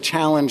when there's a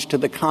challenge to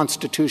the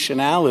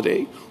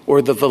constitutionality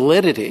or the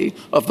validity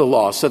of the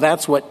law. So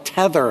that's what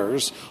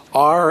tethers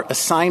our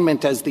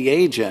assignment as the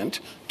agent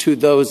to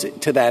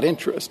that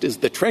interest, is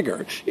the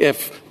trigger.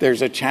 If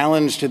there's a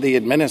challenge to the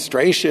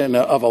administration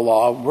of a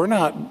law, we're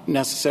not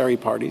necessary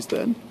parties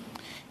then.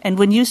 And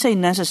when you say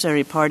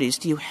necessary parties,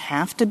 do you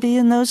have to be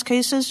in those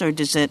cases, or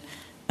does it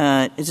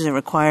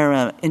require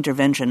an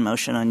intervention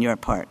motion on your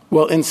part?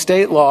 Well, in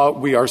state law,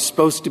 we are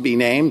supposed to be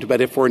named,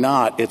 but if we're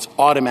not, it's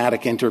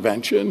automatic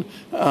intervention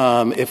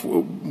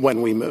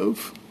when we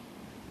move.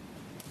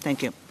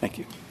 Thank you. Thank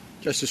you.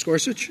 Justice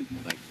Gorsuch?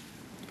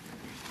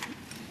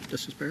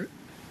 Justice Barrett?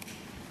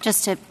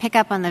 Just to pick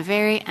up on the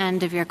very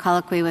end of your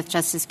colloquy with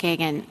Justice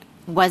Kagan,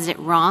 was it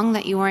wrong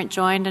that you weren't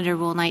joined under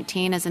Rule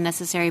 19 as a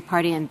necessary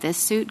party in this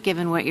suit,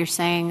 given what you're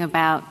saying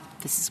about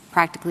this is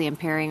practically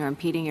impairing or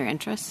impeding your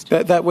interest?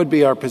 That would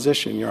be our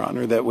position, Your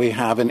Honor, that we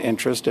have an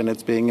interest and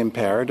it's being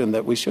impaired and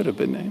that we should have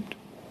been named.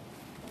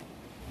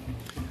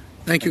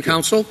 Thank you,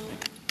 counsel.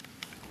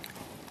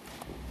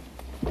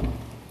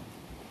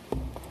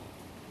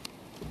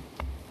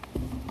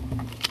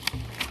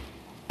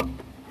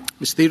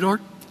 Ms. Theodore?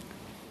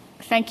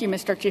 Thank you,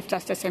 Mr. Chief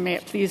Justice, and may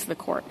it please the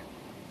Court.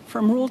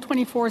 From Rule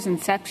 24's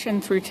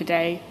inception through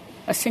today,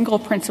 a single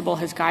principle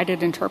has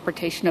guided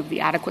interpretation of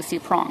the adequacy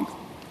prong.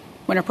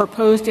 When a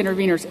proposed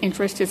intervener's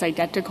interest is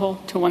identical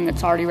to one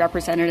that's already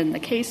represented in the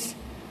case,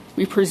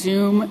 we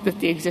presume that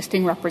the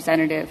existing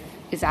representative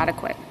is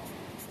adequate.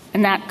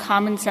 And that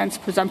common sense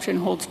presumption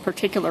holds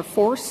particular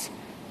force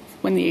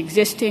when the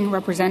existing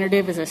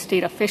representative is a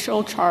state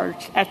official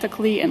charged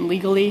ethically and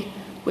legally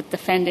with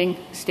defending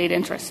state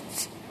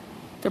interests.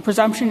 The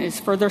presumption is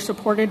further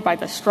supported by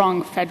the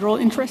strong federal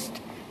interest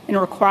in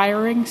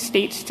requiring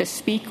states to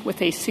speak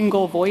with a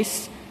single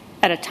voice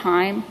at a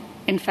time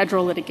in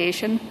federal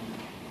litigation.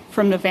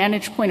 From the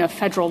vantage point of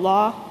federal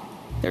law,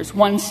 there's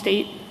one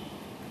state.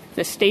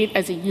 The state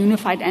as a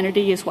unified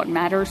entity is what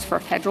matters for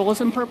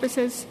federalism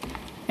purposes,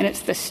 and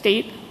it's the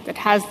state that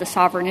has the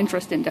sovereign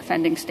interest in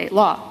defending state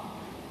law.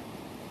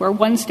 Where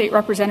one state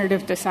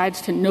representative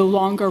decides to no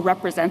longer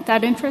represent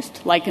that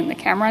interest, like in the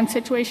Cameron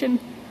situation,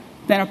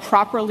 then a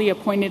properly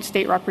appointed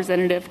state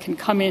representative can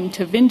come in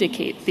to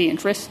vindicate the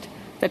interest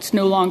that's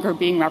no longer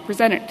being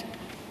represented.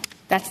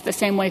 That's the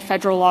same way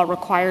federal law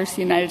requires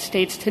the United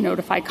States to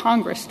notify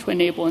Congress to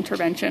enable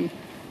intervention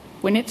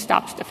when it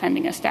stops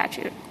defending a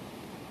statute.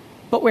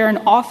 But where an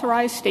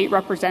authorized state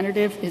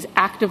representative is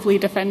actively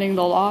defending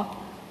the law,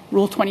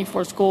 Rule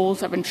 24's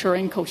goals of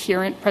ensuring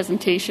coherent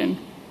presentation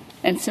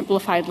and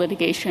simplified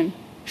litigation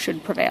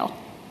should prevail.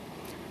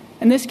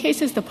 And this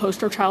case is the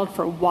poster child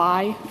for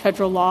why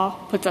federal law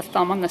puts a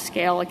thumb on the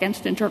scale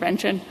against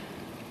intervention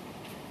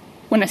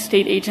when a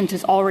state agent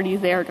is already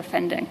there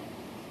defending.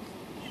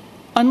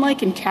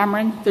 Unlike in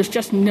Cameron, there's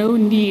just no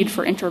need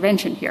for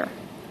intervention here.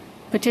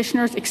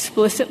 Petitioners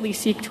explicitly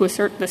seek to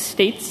assert the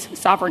state's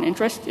sovereign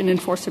interest in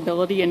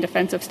enforceability and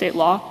defense of state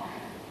law,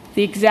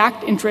 the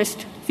exact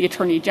interest the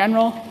Attorney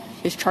General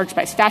is charged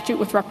by statute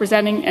with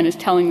representing and is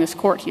telling this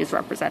court he is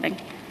representing.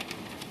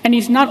 And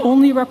he's not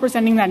only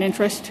representing that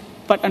interest,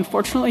 but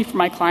unfortunately for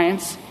my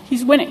clients,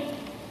 he's winning.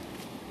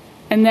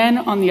 And then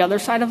on the other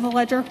side of the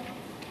ledger,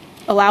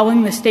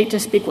 allowing the state to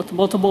speak with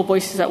multiple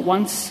voices at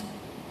once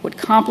would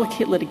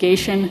complicate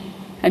litigation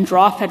and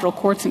draw federal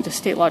courts into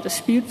state law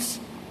disputes,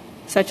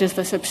 such as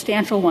the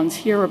substantial ones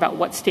here about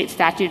what state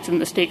statutes and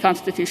the state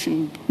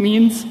constitution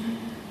means.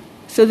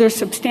 So there's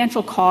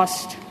substantial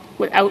cost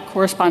without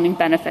corresponding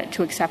benefit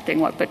to accepting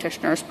what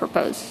petitioners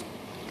propose.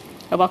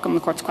 I welcome the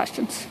court's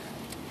questions.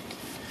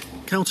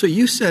 Counsel,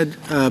 you said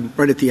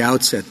right at the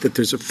outset that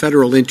there's a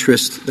federal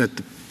interest that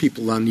the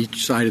people on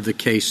each side of the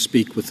case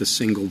speak with a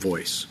single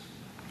voice.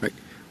 Right?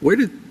 Where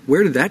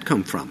did that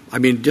come from? I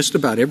mean, just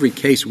about every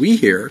case we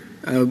hear,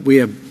 we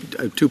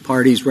have two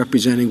parties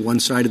representing one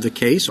side of the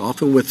case,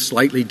 often with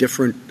slightly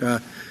different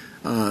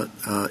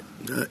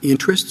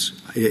interests.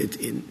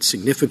 In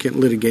significant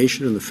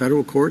litigation in the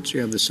federal courts,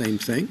 you have the same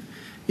thing.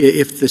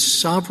 If the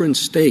sovereign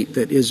state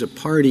that is a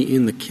party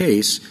in the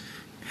case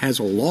has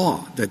a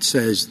law that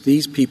says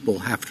these people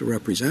have to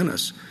represent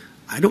us,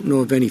 I don't know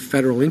of any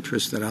federal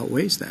interest that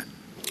outweighs that.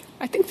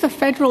 I think the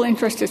federal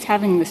interest is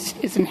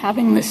in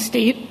having the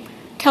state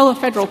tell a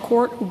federal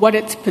court what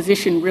its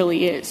position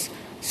really is.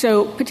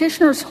 So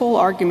petitioner's whole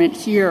argument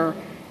here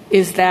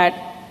is that,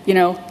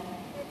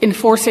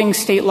 enforcing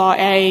state law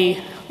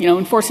A,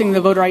 enforcing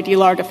the voter ID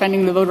law or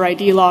defending the voter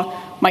ID law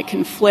might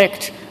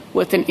conflict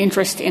with an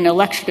interest in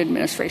election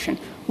administration.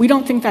 We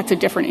don't think that's a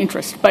different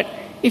interest. But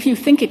if you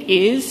think it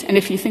is, and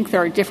if you think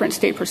there are different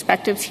state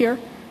perspectives here,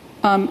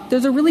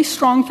 there's a really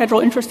strong federal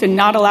interest in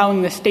not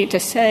allowing the state to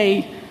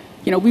say,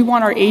 we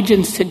want our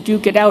agents to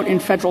duke it out in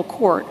federal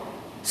court.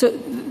 So,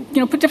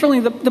 put differently,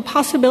 the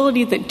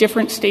possibility that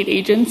different state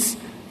agents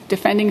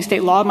defending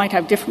state law might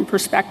have different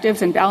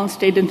perspectives and balance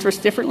state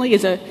interests differently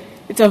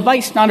it's a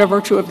vice, not a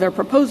virtue of their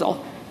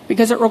proposal,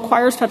 because it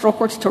requires federal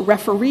courts to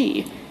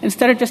referee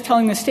instead of just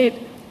telling the state,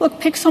 look,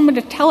 pick someone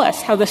to tell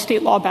us how the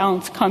state law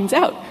balance comes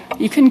out.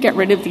 You can get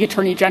rid of the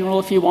attorney general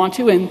if you want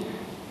to, and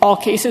all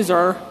cases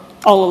or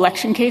all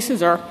election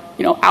cases are,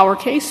 our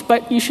case,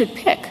 but you should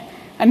pick.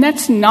 And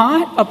that's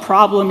not a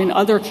problem in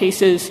other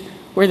cases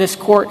where this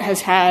court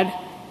has had,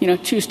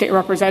 two state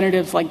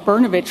representatives like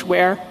Brnovich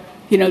where,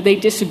 they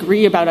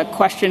disagree about a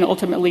question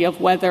ultimately of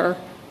whether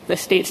the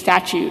state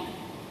statute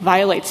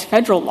violates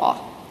federal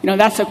law.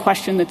 That's a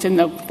question that's in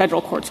the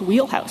federal court's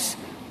wheelhouse.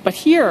 But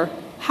here,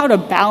 how to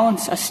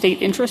balance a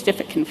state interest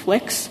if it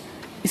conflicts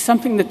is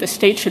something that the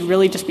state should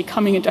really just be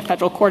coming into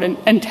federal court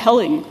and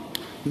telling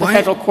the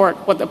federal court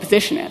what the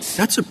position is.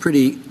 That's a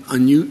pretty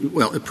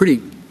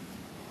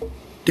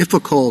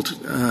difficult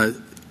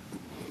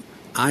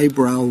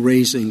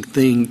eyebrow-raising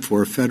thing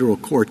for a federal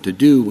court to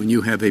do when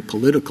you have a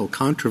political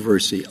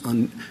controversy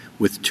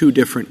with two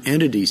different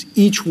entities,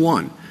 each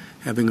one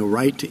having a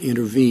right to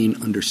intervene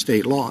under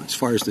state law as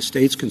far as the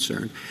state's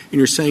concerned. And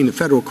you're saying the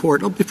federal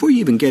court, before you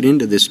even get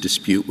into this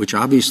dispute, which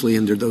obviously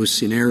under those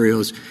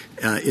scenarios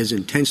is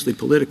intensely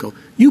political,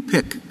 you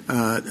pick,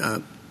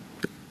 I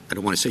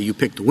don't want to say you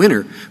pick the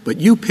winner, but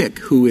you pick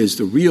who is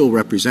the real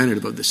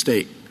representative of the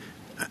state.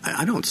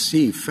 I don't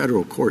see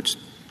federal courts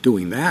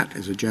doing that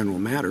as a general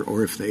matter,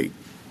 or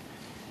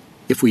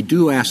if we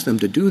do ask them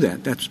to do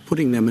that, that's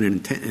putting them in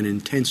an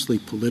intensely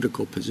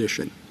political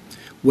position.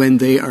 When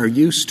they are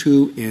used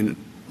to, in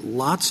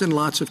lots and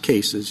lots of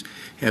cases,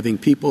 having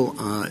people,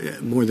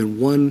 more than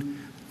one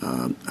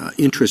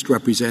interest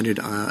represented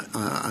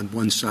on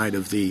one side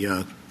of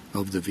the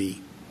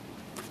V.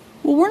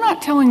 Well, we're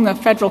not telling the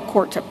federal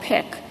court to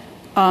pick.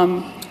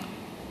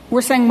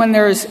 We're saying when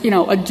there's,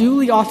 a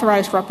duly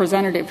authorized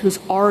representative who's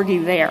already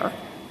there,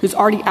 who's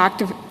already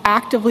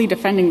actively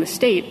defending the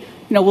state,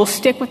 we'll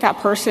stick with that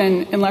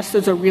person unless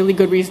there's a really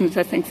good reason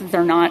to think that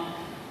they're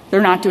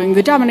not doing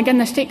the job. And again,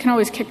 the state can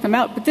always kick them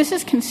out. But this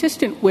is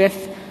consistent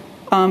with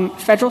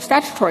federal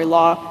statutory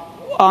law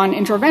on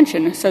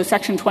intervention. So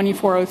Section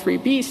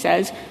 2403B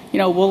says,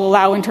 we'll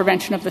allow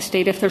intervention of the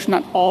state if there's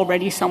not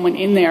already someone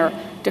in there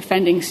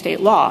defending state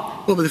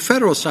law. Well, but the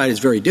federal side is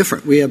very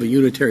different. We have a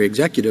unitary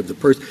executive.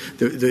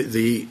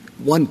 The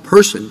one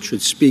person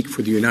should speak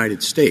for the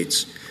United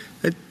States.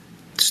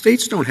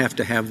 States don't have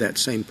to have that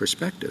same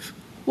perspective.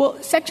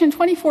 Well, Section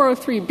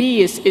 2403B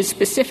is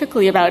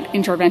specifically about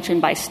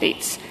intervention by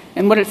states.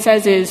 And what it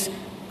says is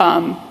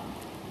a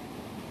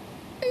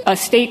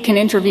state can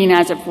intervene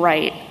as of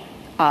right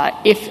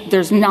if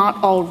there's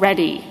not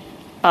already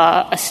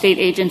a state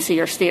agency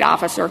or state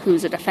officer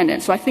who's a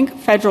defendant. So I think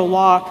federal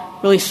law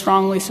really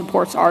strongly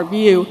supports our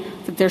view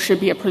that there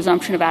should be a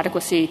presumption of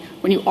adequacy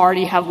when you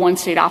already have one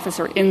state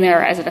officer in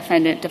there as a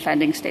defendant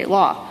defending state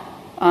law.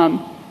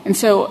 And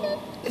so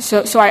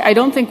I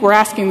don't think we're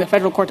asking the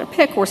federal court to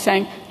pick. We're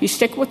saying you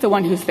stick with the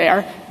one who's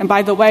there. And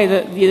by the way,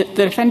 the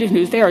defendant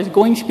who's there is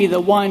going to be the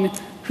one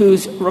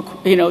who's,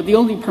 the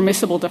only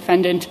permissible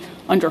defendant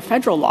under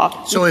federal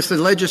law. So if the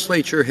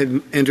legislature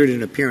had entered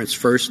an appearance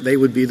first, they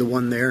would be the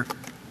one there?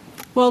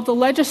 Well, the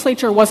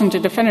legislature wasn't a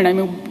defendant. I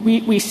mean,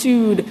 we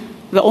sued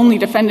the only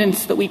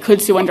defendants that we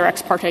could sue under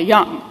Ex parte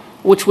Young.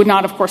 which would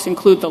not, of course,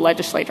 include the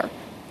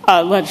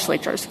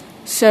legislatures.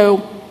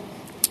 So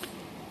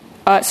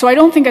I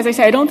don't think, as I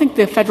say, I don't think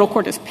the federal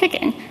court is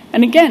picking.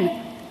 And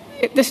again,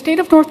 the state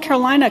of North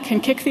Carolina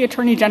can kick the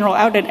attorney general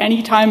out at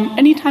any time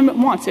it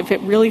wants if it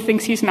really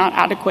thinks he's not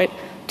adequate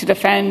to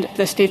defend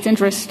the state's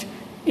interest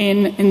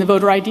in the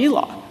voter ID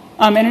law.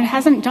 And it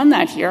hasn't done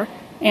that here.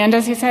 And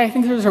as you say, I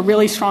think there's a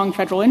really strong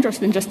federal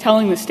interest in just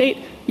telling the state,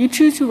 you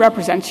choose who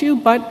represents you,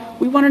 but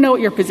we want to know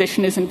what your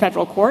position is in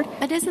federal court.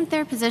 But isn't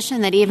their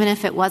position that even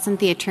if it wasn't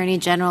the attorney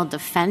general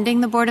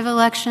defending the Board of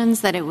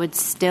Elections, that they would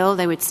still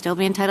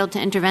be entitled to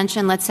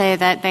intervention? Let's say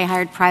that they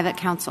hired private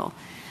counsel.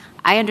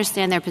 I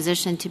understand their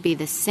position to be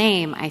the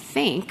same, I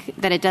think,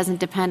 that it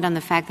doesn't depend on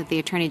the fact that the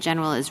attorney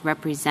general is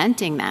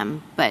representing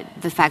them, but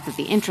the fact that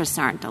the interests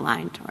aren't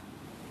aligned.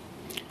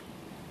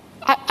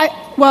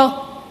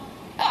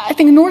 I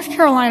think North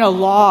Carolina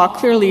law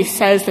clearly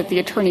says that the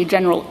attorney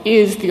general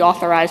is the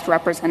authorized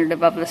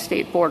representative of the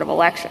state Board of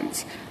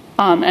Elections.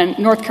 And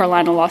North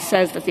Carolina law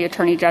says that the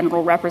attorney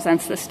general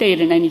represents the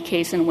state in any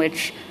case in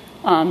which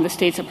the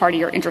state's a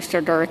party or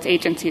interested or its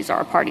agencies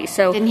are a party.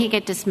 So didn't he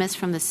get dismissed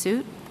from the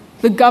suit?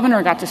 The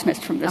governor got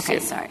dismissed from the suit. Okay,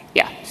 sorry.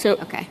 Yeah.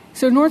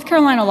 So North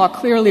Carolina law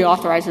clearly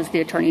authorizes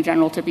the attorney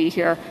general to be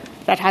here.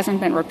 That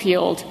hasn't been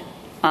repealed.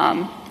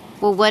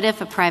 Well, what if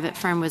a private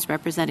firm was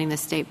representing the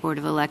state Board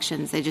of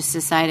Elections? They just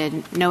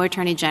decided no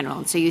attorney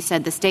general. So you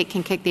said the state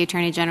can kick the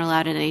attorney general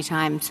out at any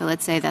time. So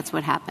let's say that's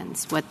what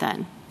happens. What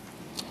then?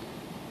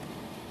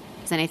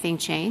 Does anything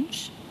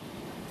change?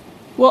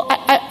 Well,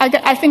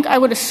 I think I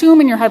would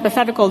assume in your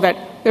hypothetical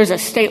that there's a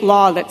state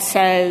law that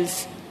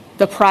says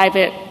the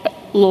private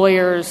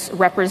lawyers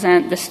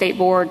represent the state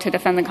board to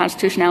defend the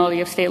constitutionality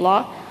of state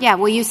law. Yeah,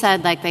 well, you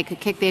said they could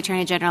kick the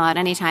attorney general at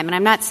any time. And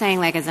I'm not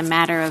saying as a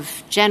matter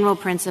of general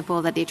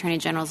principle that the attorney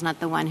general is not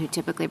the one who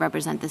typically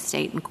represents the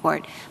state in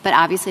court. But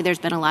obviously there's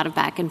been a lot of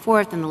back and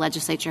forth, and the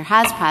legislature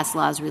has passed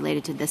laws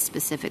related to this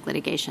specific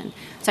litigation.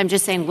 So I'm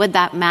just saying, would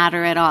that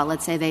matter at all?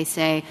 Let's say they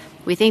say,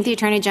 we think the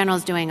attorney general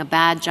is doing a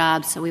bad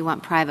job, so we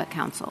want private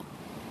counsel.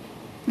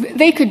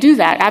 They could do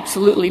that,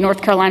 absolutely.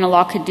 North Carolina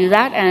law could do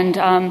that.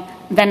 And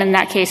then in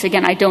that case,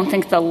 again, I don't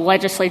think the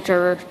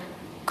legislature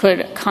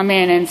could come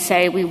in and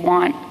say we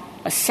want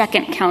a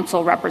second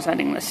counsel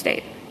representing the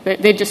state.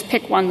 They'd just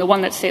pick one, the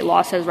one that state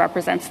law says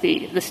represents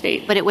the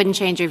state. But it wouldn't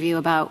change your view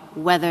about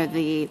whether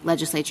the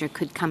legislature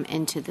could come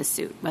into the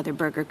suit, whether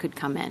Berger could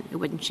come in. It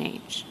wouldn't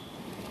change.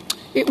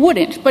 It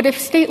wouldn't. But if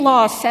state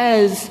law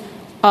says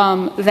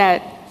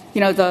that,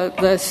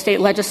 the state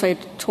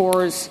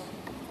legislators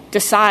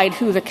decide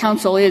who the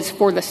counsel is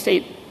for the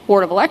state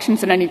Board of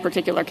Elections in any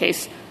particular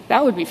case,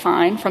 that would be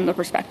fine from the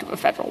perspective of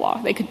federal law.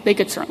 They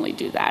could certainly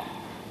do that.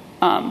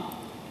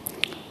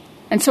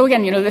 And so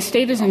again, the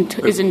state is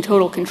in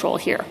total control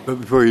here. But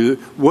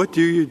what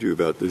do you do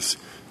about this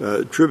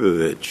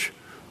Tribovich?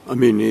 I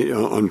mean,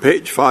 on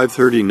page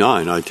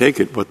 539, I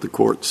take it what the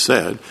court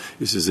said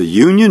is a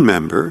union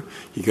member.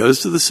 He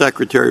goes to the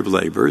Secretary of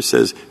Labor,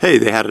 says, hey,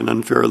 they had an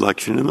unfair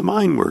election in the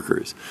mine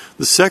workers.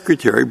 The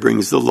secretary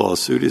brings the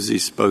lawsuit as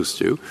he's supposed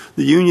to.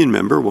 The union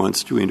member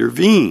wants to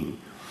intervene.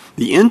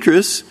 The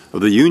interests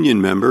of the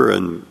union member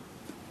and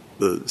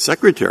the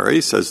secretary,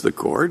 says the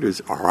court,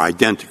 are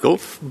identical,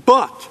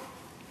 but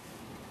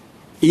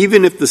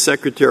even if the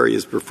secretary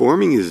is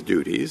performing his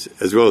duties,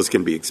 as well as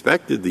can be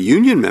expected, the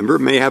union member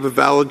may have a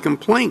valid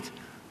complaint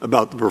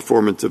about the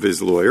performance of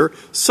his lawyer.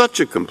 Such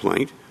a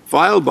complaint,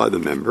 filed by the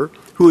member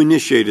who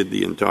initiated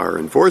the entire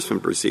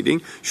enforcement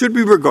proceeding, should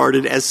be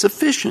regarded as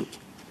sufficient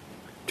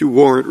to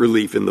warrant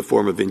relief in the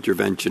form of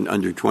intervention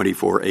under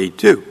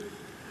 24A2.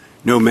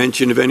 No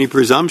mention of any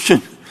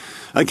presumption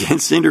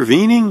against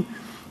intervening.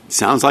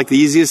 Sounds like the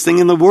easiest thing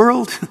in the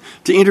world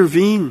to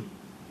intervene.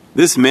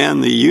 This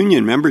man, the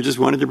union member, just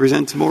wanted to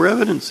present some more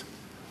evidence.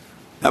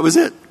 That was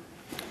it.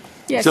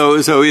 Yes. So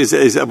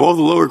have all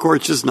the lower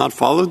courts just not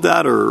followed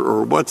that,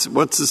 or what's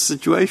the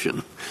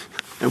situation?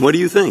 And what do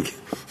you think?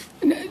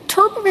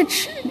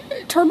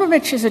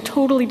 Tribovich is a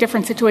totally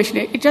different situation.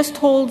 It just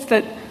holds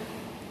that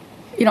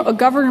a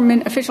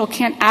government official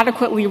can't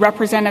adequately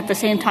represent at the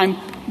same time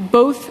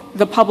both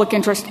the public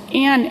interest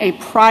and a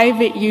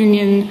private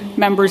union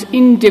member's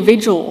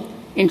individual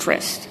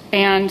interest.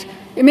 And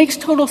it makes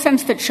total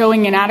sense that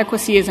showing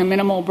inadequacy is a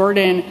minimal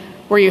burden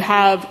where you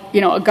have,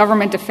 a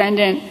government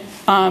defendant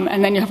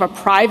and then you have a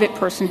private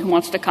person who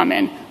wants to come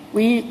in.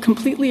 We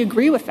completely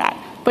agree with that.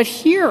 But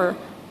here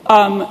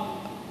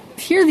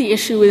the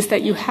issue is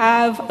that you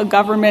have a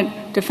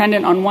government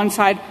defendant on one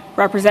side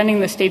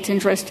representing the state's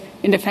interest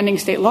in defending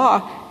state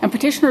law, and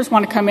petitioners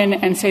want to come in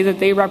and say that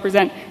they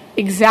represent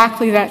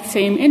exactly that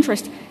same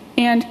interest.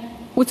 And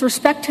with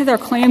respect to their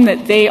claim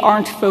that they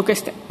aren't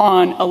focused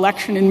on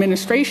election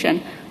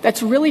administration,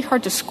 that's really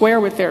hard to square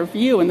with their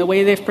view and the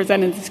way they've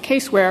presented this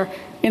case, where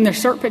in their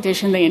cert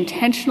petition they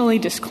intentionally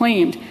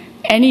disclaimed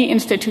any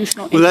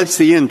institutional interest. Well, that's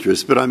the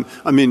interest. But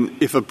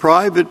if a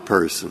private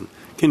person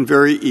can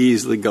very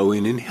easily go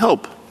in and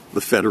help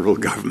the federal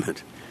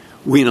government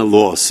win a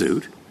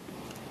lawsuit,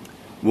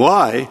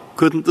 why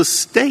couldn't the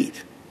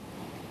state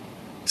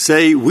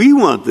say we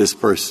want this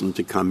person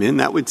to come in,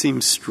 that would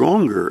seem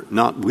stronger,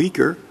 not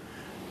weaker,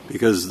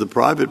 because the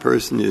private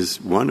person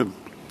is one of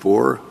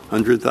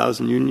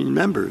 400,000 union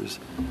members.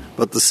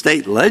 But the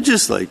state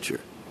legislature,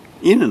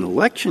 in an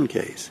election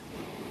case,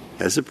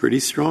 has a pretty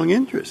strong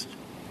interest.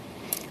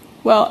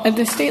 Well,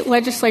 the state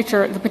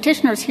legislature, the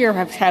petitioners here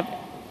have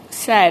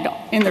said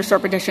in their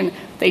cert petition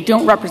they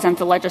don't represent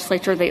the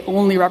legislature, they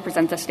only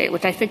represent the state,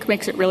 which I think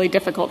makes it really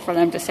difficult for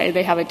them to say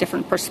they have a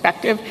different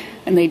perspective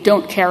and they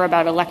don't care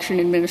about election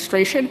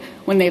administration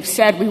when they've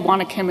said we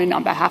want to come in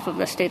on behalf of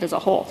the state as a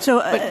whole. So,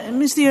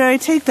 Ms. Thier, I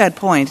take that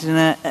point,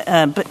 but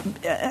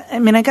I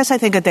mean, I guess I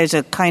think that there's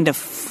a kind of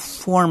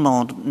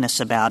formalness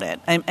about it.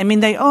 I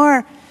mean, they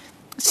are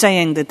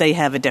saying that they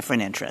have a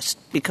different interest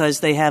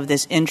because they have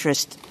this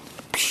interest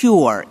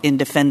pure in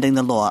defending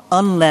the law,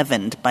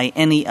 unleavened by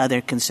any other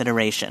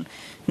consideration.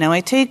 Now, I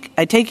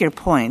take your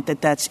point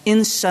that that's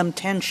in some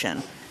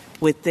tension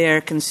with their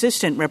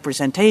consistent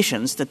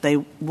representations that they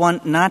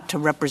want not to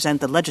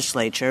represent the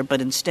legislature,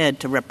 but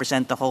instead to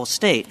represent the whole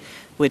state,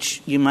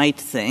 which you might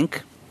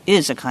think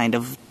is a kind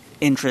of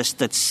interest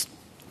that's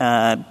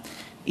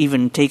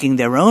even taking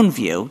their own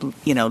view,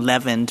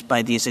 leavened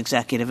by these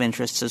executive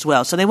interests as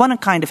well. So they want to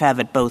kind of have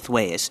it both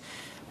ways.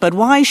 But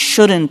why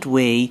shouldn't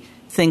we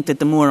think that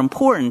the more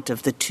important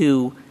of the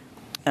two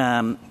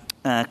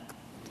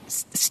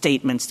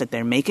statements that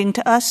they're making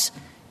to us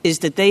is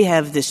that they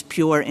have this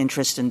pure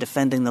interest in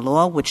defending the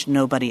law, which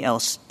nobody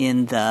else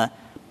in the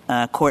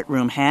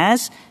courtroom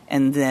has,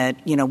 and that,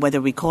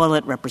 whether we call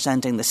it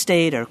representing the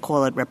state or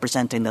call it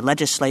representing the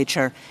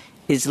legislature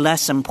is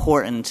less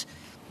important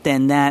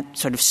than that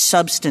sort of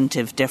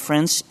substantive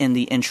difference in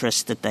the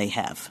interest that they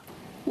have?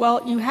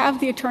 Well, you have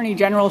the Attorney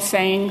General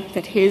saying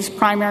that his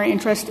primary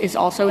interest is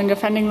also in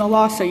defending the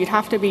law, so you'd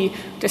have to be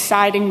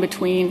deciding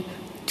between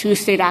two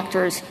state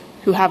actors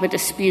who have a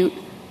dispute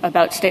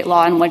about state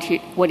law and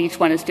what each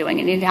one is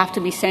doing. And you'd have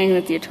to be saying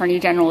that the Attorney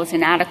General is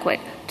inadequate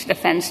to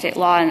defend state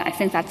law, and I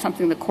think that's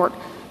something the court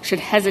should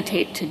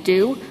hesitate to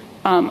do.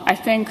 I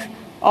think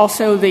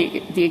also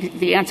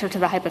the answer to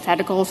the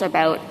hypotheticals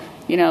about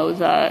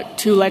the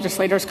two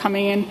legislators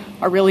coming in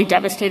are really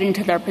devastating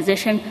to their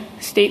position.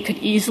 The state could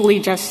easily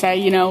just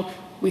say,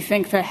 we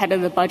think the head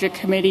of the Budget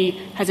Committee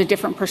has a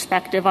different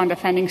perspective on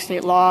defending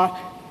state law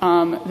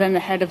than the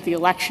head of the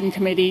Election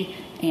Committee,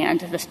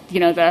 and the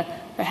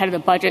head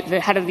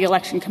of the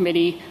Election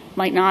Committee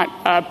might not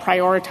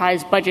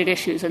prioritize budget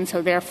issues, and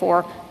so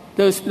therefore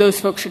those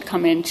folks should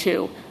come in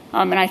too.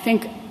 And I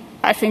think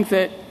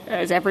that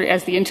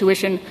as the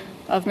intuition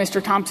of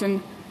Mr.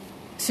 Thompson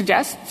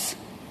suggests,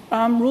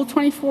 Rule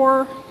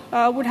 24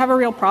 would have a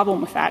real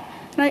problem with that.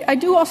 And I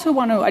do also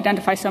want to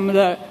identify some of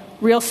the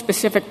real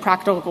specific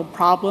practical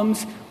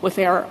problems with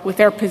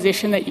their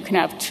position that you can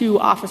have two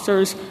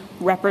officers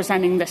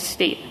representing the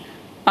state.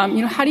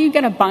 How do you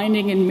get a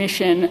binding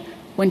admission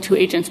when two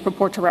agents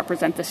purport to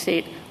represent the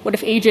state? What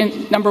if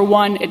agent number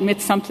one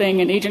admits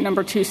something and agent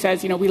number two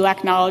says, we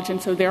lack knowledge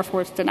and so therefore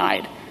it's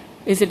denied?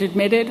 Is it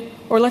admitted?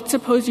 Or let's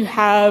suppose you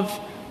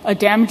have a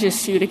damages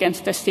suit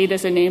against the state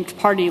as a named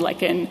party,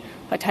 like in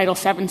a Title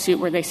VII suit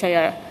where they say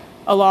a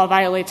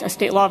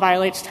state law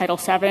violates Title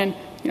VII,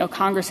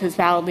 Congress has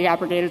validly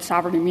abrogated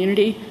sovereign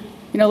immunity.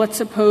 Let's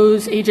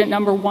suppose agent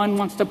number one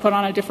wants to put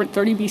on a different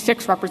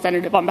 30B6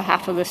 representative on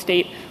behalf of the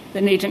state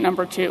than agent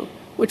number two.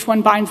 Which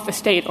one binds the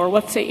state? Or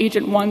let's say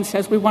agent one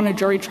says we want a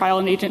jury trial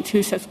and agent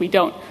two says we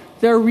don't.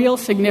 There are real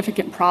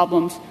significant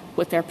problems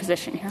with their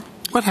position here.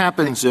 What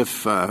happens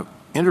if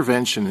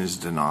intervention is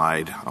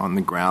denied on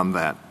the ground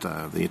that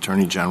the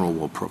Attorney General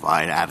will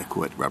provide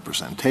adequate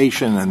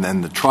representation, and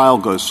then the trial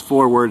goes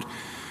forward?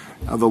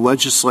 The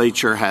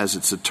legislature has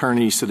its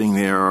attorney sitting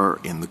there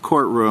in the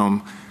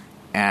courtroom,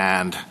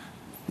 and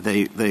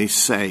they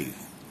say,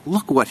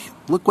 look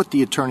what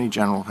the Attorney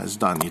General has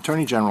done. The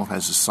Attorney General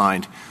has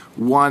assigned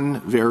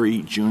one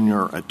very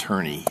junior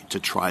attorney to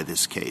try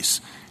this case,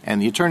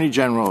 and the Attorney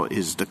General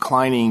is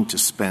declining to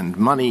spend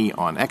money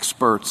on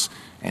experts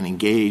and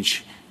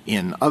engage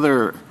in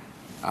other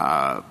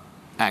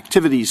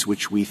activities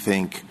which we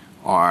think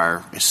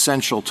are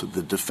essential to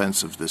the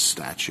defense of this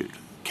statute.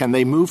 Can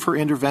they move for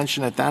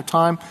intervention at that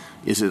time?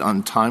 Is it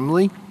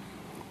untimely?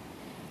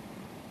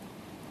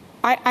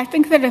 I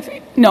think that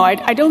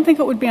I don't think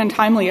it would be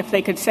untimely if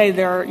they could say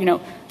there are,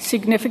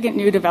 significant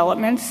new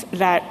developments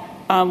that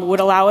would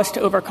allow us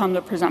to overcome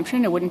the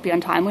presumption. It wouldn't be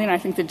untimely, and I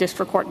think the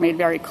district court made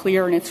very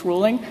clear in its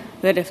ruling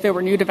that if there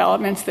were new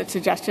developments that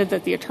suggested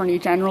that the Attorney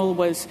General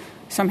was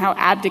somehow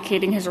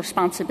abdicating his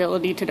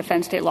responsibility to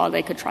defend state law,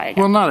 they could try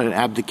again. Well, not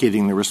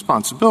abdicating the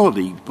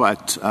responsibility,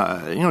 but,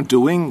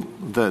 doing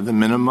the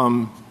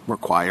minimum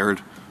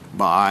required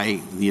by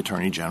the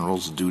Attorney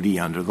General's duty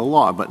under the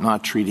law, but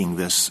not treating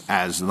this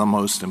as the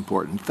most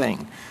important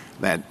thing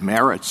that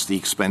merits the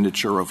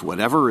expenditure of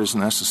whatever is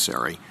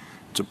necessary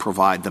to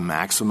provide the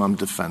maximum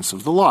defense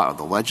of the law.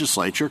 The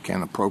legislature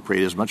can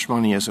appropriate as much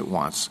money as it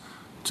wants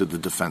to the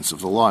defense of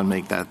the law and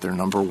make that their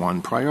number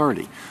one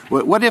priority.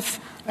 What if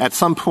at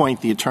some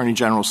point the Attorney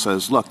General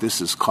says, look,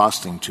 this is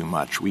costing too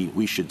much,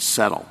 we should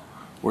settle?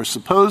 Or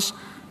suppose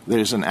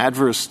there's an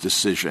adverse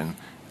decision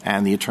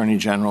and the Attorney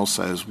General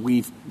says,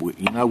 we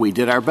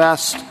did our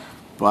best,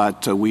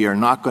 but we are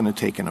not going to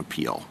take an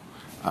appeal.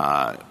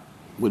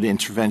 Would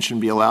intervention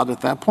be allowed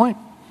at that point?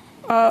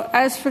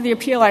 As for the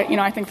appeal,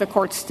 I think the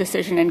court's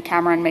decision in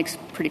Cameron makes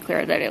pretty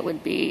clear that it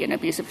would be an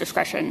abuse of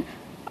discretion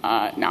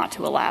not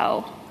to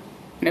allow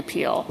an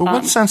appeal. Well,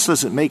 what sense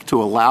does it make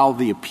to allow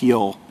the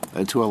appeal,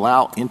 to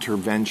allow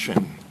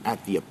intervention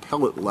at the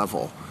appellate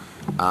level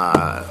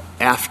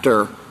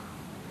after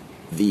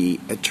the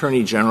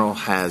Attorney General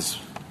has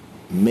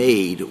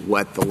made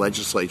what the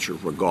legislature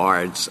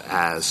regards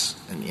as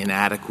an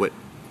inadequate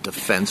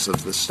defense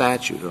of the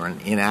statute or an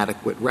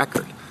inadequate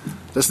record?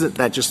 Doesn't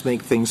that just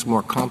make things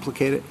more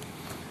complicated?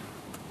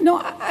 No,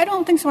 I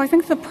don't think so. I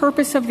think the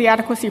purpose of the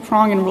adequacy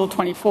prong in Rule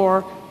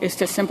 24 is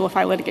to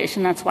simplify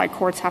litigation. That's why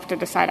courts have to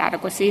decide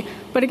adequacy.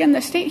 But again,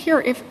 the state here,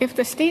 if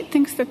the state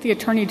thinks that the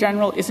Attorney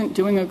General isn't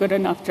doing a good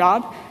enough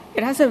job,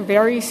 it has a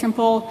very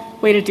simple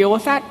way to deal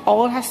with that.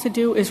 All it has to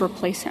do is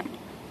replace him.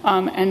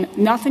 And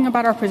nothing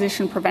about our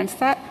position prevents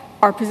that.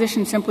 Our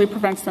position simply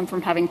prevents them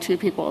from having two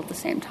people at the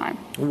same time.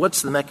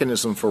 What's the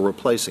mechanism for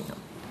replacing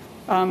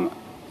him?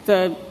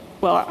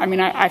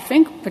 I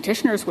think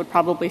petitioners would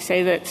probably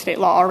say that state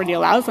law already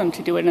allows them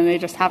to do it and they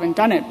just haven't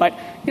done it. But,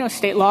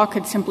 state law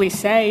could simply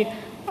say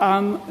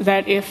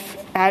that if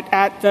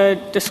at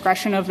the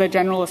discretion of the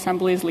General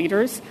Assembly's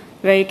leaders,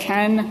 they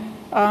can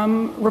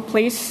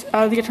replace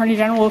the Attorney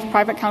General with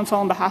private counsel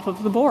on behalf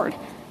of the board.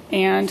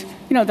 And,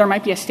 there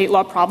might be a state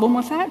law problem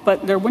with that,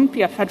 but there wouldn't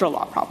be a federal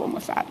law problem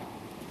with that.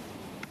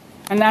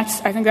 And I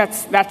think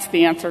that's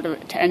the answer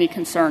to any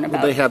concern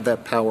about. Will they have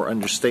that power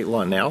under state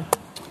law now?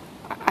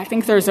 I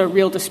think there's a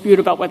real dispute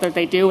about whether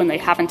they do, and they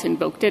haven't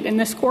invoked it in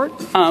this court.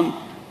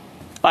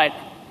 But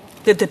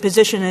the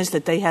position is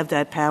that they have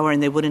that power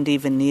and they wouldn't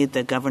even need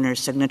the governor's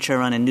signature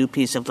on a new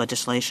piece of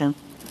legislation?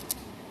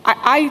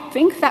 I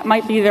think that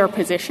might be their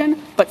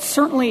position, but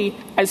certainly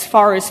as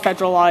far as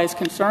federal law is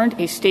concerned,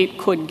 a state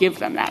could give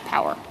them that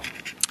power.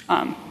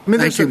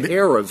 There's an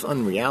air of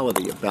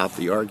unreality about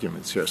the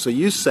arguments here. So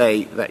you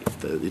say that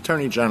the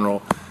Attorney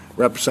General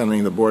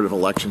representing the Board of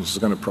Elections is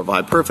going to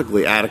provide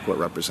perfectly adequate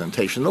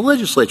representation. The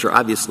legislature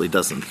obviously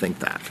doesn't think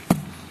that.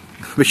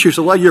 But you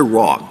say, well, you're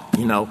wrong.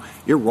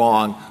 You're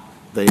wrong.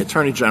 The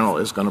Attorney General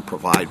is going to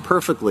provide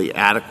perfectly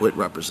adequate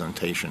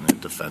representation in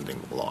defending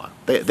the law.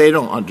 They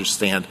don't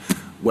understand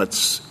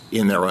what's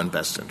in their own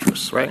best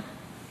interests, right?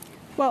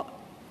 Well,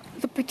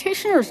 the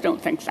petitioners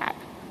don't think that,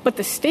 but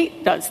the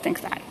state does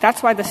think that.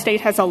 That's why the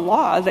state has a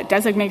law that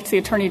designates the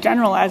Attorney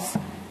General as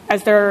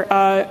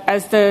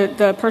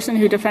the person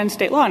who defends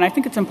state law. And I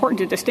think it's important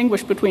to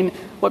distinguish between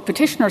what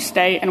petitioners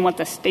say and what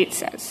the state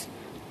says.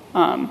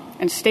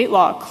 And state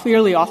law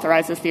clearly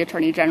authorizes the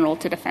Attorney General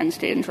to defend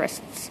state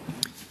interests.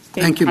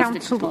 Thank you.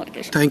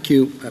 Litigation. Thank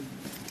you.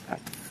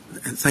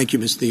 Thank you,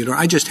 Ms. Theodore.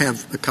 I just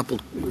have a couple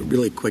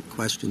really quick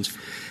questions.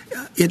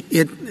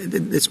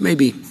 It's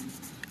maybe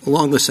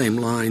along the same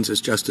lines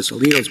as Justice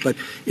Alito's, but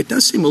it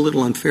does seem a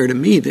little unfair to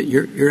me that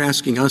you're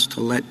asking us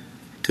to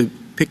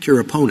pick your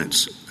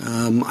opponents.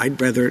 I'd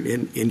rather,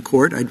 in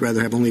court, I'd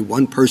rather have only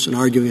one person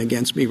arguing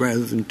against me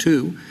rather than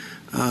two.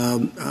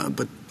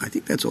 But I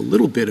think that's a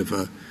little bit of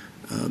a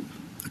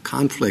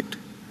conflict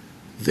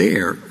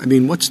there. I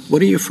mean, what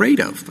are you afraid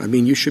of? I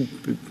mean,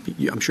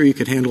 I'm sure you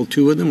could handle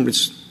two of them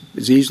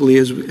as easily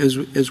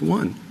as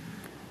one.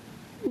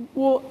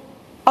 Well,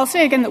 I'll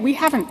say again that we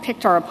haven't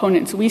picked our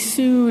opponents. We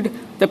sued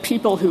the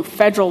people who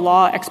federal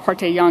law, Ex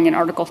parte Young, and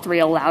Article 3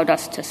 allowed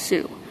us to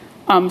sue.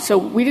 So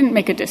we didn't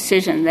make a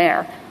decision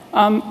there.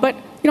 But,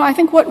 I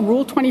think what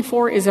Rule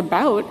 24 is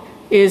about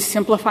is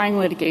simplifying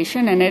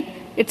litigation, and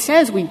it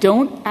says we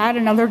don't add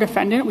another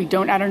defendant, we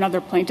don't add another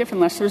plaintiff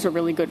unless there's a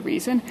really good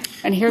reason.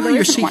 And here there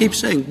isn't one. You keep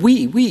saying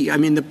we. I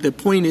mean, the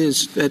point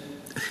is that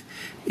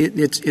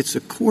it's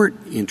a court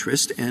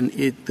interest, and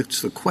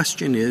the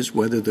question is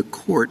whether the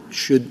court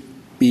should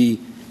be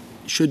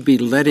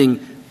letting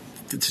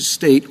the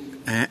state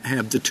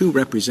have the two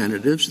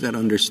representatives that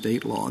under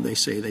state law they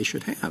say they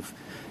should have.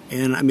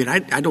 And I mean,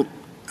 I don't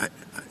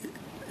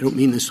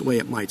mean this the way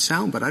it might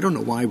sound, but I don't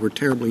know why we're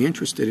terribly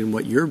interested in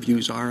what your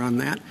views are on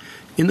that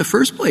in the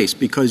first place,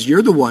 because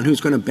you're the one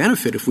who's going to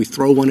benefit if we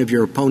throw one of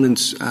your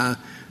opponents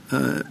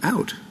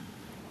out.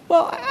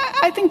 Well,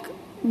 I think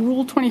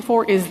Rule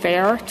 24 is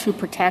there to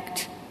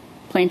protect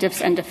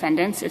plaintiffs and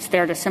defendants. It's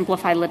there to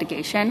simplify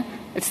litigation.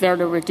 It's there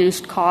to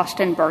reduce cost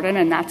and burden,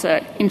 and that's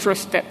an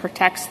interest that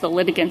protects the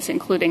litigants,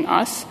 including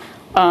us.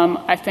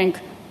 I think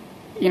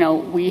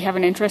we have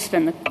an interest,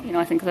 and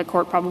I think the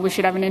court probably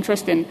should have an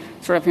interest in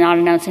sort of not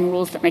announcing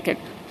rules that make it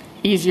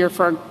easier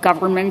for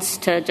governments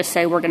to just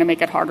say we're going to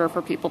make it harder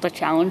for people to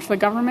challenge the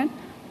government.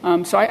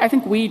 So I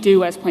think we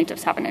do, as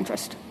plaintiffs, have an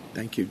interest.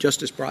 Thank you.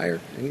 Justice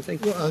Breyer, anything?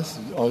 Well,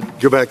 I'll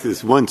go back to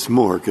this once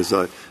more, because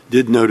I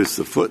did notice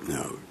the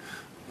footnote,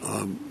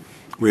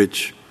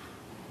 which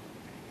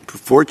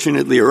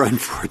fortunately or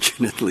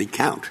unfortunately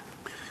count.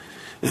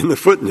 And the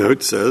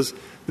footnote says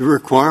the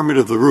requirement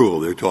of the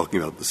rule, they're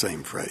talking about the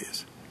same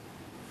phrase,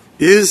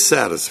 is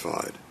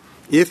satisfied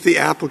if the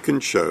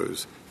applicant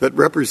shows that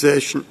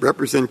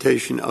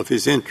representation of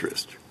his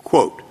interest,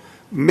 quote,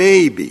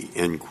 may be,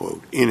 end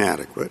quote,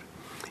 inadequate,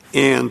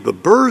 and the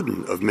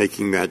burden of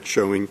making that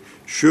showing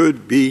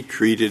should be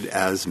treated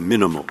as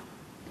minimal.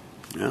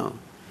 Now,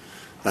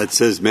 that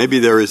says maybe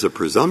there is a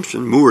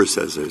presumption. Moore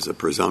says there's a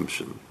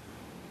presumption.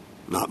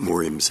 Not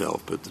Moore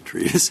himself, but the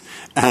treatise.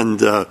 And,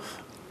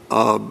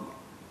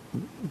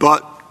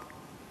 but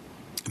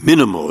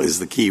minimal is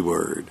the key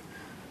word.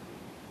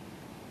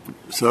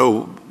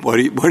 So what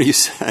do you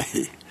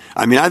say?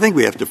 I mean, I think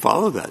we have to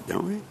follow that,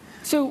 don't we?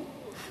 So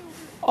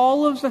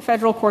all of the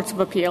federal courts of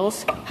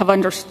appeals have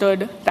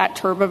understood that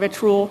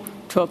Turbovich rule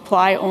to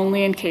apply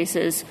only in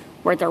cases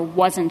where there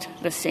wasn't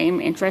the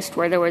same interest,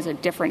 where there was a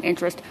different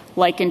interest,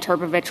 like in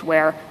Turbovich,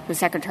 where the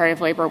Secretary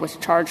of Labor was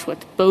charged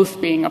with both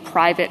being a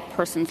private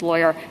person's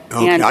lawyer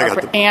and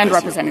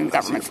representing the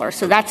government's lawyer.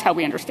 So that's how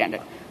we understand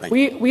it.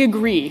 We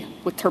agree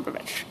with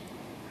Turbovich.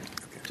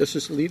 Okay.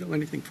 Justice Alito,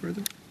 anything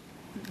further?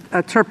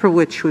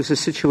 Turbovich was a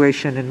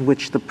situation in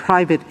which the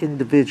private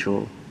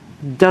individual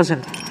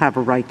doesn't have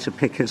a right to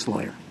pick his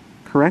lawyer,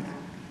 correct?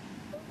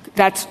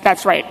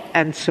 That's right.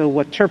 And so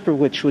what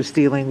Turbovich was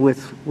dealing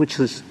with, which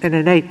was an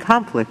innate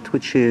conflict,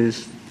 which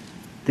is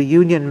the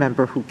union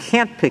member who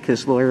can't pick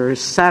his lawyer is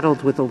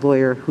saddled with a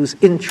lawyer whose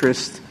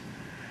interest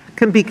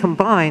can be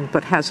combined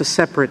but has a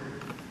separate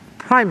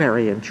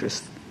primary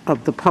interest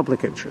of the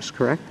public interest,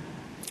 correct?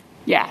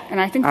 Yeah, and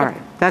I think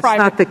that's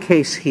not the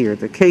case here.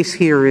 The case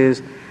here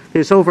is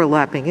there's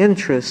overlapping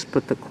interests,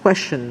 but the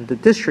question the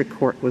district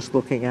court was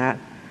looking at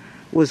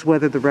was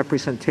whether the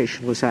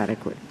representation was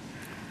adequate.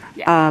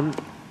 Yeah.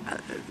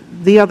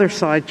 The other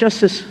side,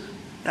 Justice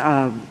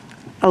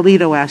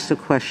Alito asked a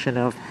question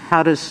of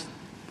how does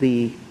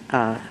the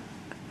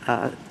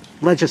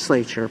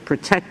legislature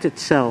protect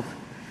itself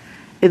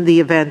in the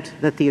event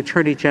that the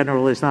Attorney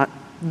General is not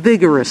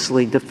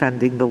vigorously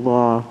defending the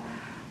law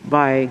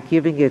by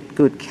giving it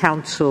good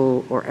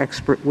counsel or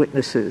expert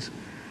witnesses.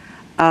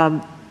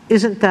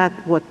 Isn't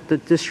that what the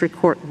district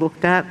court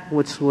looked at,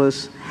 which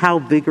was how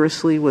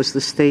vigorously was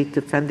the state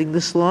defending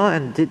this law?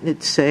 And didn't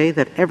it say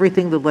that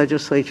everything the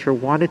legislature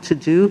wanted to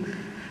do,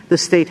 the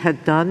state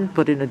had done,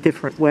 but in a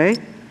different way?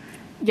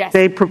 Yes.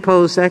 They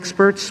proposed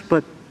experts,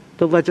 but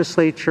the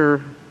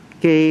legislature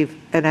gave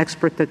an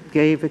expert that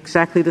gave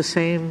exactly the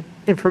same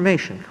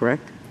information,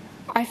 correct?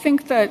 I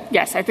think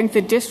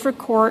the district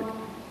court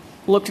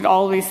looked at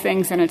all of these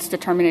things and its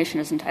determination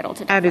is entitled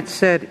to defend. And it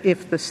said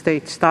if the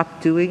state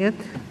stopped doing it,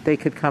 they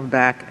could come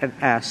back and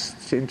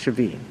ask to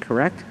intervene,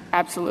 correct?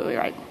 Absolutely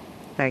right.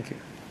 Thank you.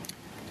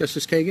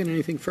 Justice Kagan,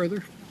 anything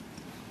further?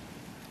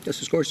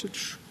 Justice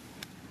Gorsuch?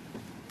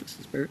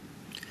 Justice Barrett?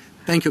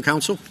 Thank you,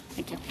 counsel.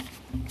 Thank you.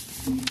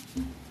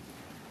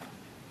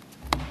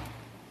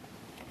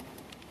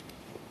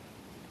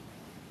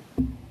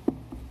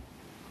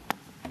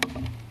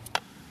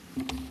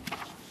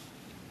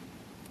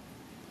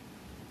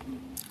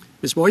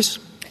 Ms. Boyce?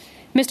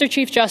 Mr.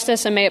 Chief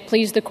Justice, and may it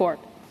please the Court.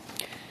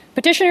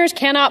 Petitioners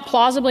cannot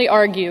plausibly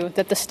argue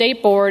that the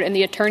State Board and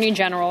the Attorney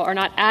General are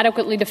not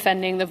adequately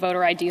defending the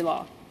voter ID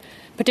law.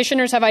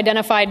 Petitioners have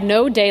identified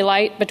no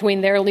daylight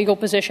between their legal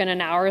position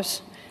and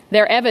ours.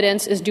 Their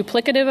evidence is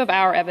duplicative of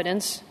our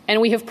evidence,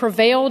 and we have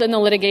prevailed in the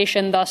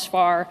litigation thus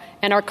far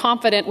and are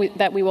confident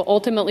that we will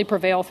ultimately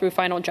prevail through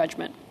final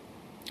judgment.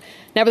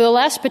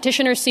 Nevertheless,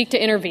 petitioners seek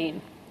to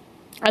intervene.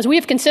 As we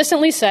have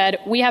consistently said,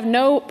 we have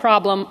no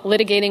problem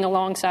litigating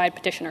alongside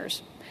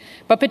petitioners.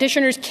 But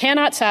petitioners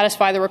cannot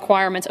satisfy the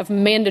requirements of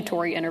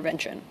mandatory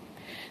intervention.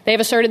 They have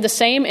asserted the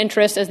same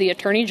interest as the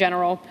Attorney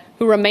General,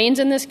 who remains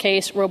in this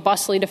case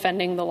robustly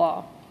defending the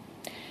law.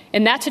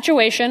 In that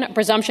situation, a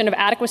presumption of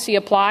adequacy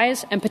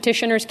applies, and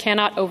petitioners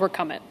cannot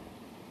overcome it.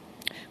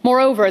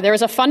 Moreover, there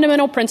is a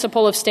fundamental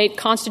principle of state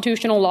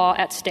constitutional law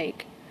at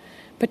stake.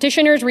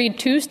 Petitioners read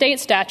two state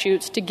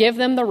statutes to give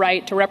them the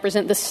right to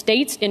represent the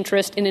state's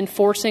interest in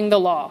enforcing the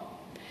law.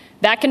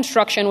 That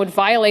construction would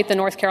violate the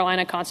North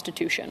Carolina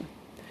Constitution.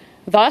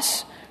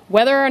 Thus,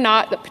 whether or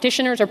not the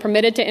petitioners are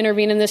permitted to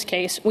intervene in this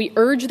case, we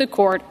urge the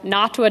Court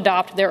not to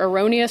adopt their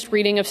erroneous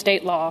reading of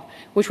state law,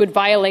 which would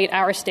violate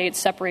our state's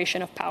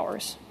separation of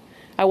powers.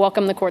 I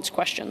welcome the Court's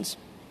questions.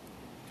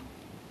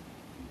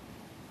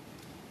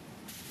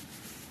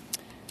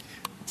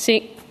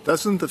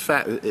 Doesn't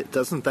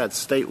that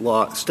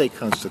state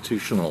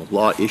constitutional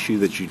law issue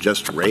that you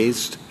just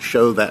raised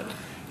show that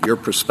your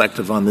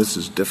perspective on this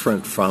is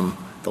different from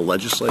the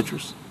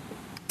legislature's?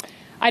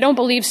 I don't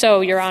believe so,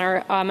 Your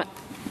Honor.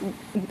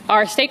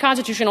 Our state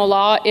constitutional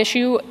law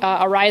issue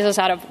arises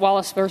out of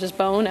Wallace versus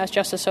Bone, as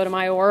Justice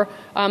Sotomayor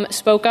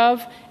spoke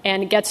of,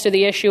 and gets to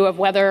the issue of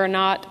whether or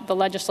not the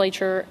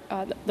legislature,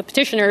 the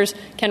petitioners,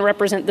 can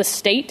represent the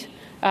state,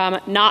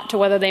 not to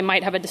whether they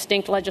might have a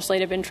distinct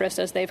legislative interest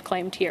as they've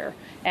claimed here.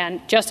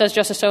 And just as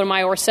Justice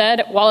Sotomayor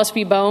said, Wallace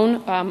v.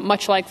 Bone,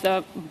 much like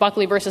the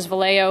Buckley versus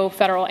Vallejo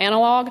federal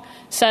analog,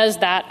 says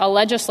that a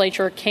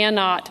legislature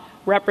cannot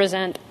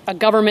represent a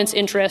government's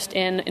interest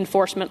in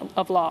enforcement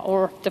of law,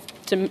 or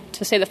to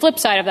say the flip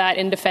side of that,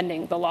 in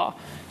defending the law.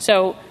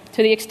 So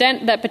to the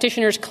extent that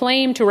petitioners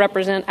claim to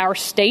represent our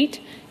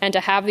state and to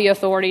have the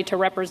authority to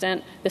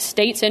represent the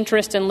state's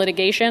interest in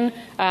litigation,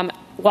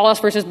 Wallace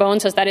v. Bone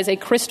says that is a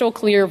crystal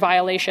clear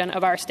violation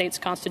of our state's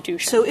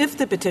constitution. So if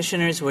the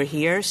petitioners were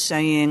here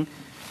saying,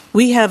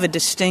 we have a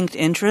distinct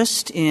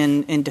interest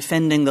in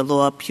defending the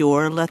law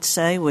pure, let's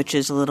say, which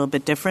is a little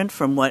bit different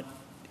from what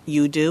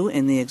you do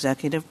in the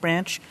executive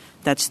branch,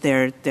 that's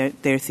their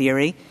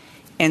theory.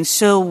 And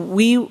so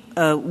we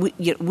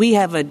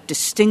have a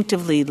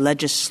distinctively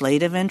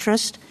legislative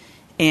interest,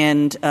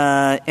 and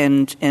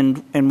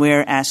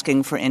we're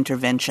asking for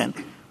intervention.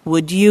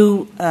 Would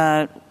you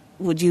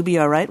be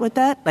all right with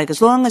that? Like,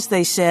 as long as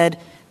they said,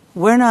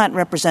 we're not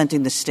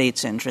representing the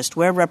state's interest,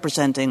 we're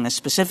representing a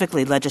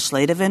specifically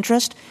legislative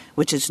interest,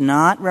 which is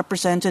not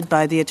represented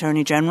by the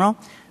Attorney General,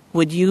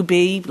 would you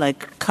be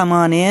like, come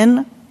on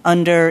in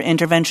under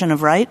intervention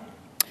of right?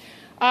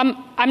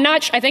 I'm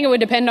not. I think it would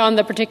depend on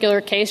the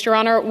particular case, Your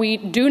Honor. We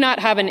do not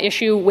have an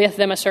issue with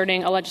them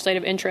asserting a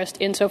legislative interest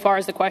insofar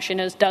as the question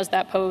is, does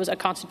that pose a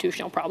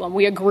constitutional problem?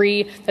 We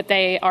agree that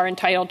they are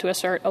entitled to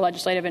assert a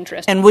legislative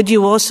interest. And would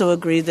you also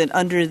agree that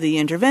under the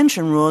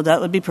intervention rule, that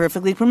would be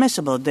perfectly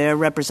permissible? They're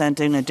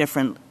representing a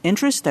different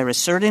interest. They're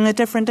asserting a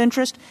different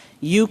interest.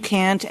 You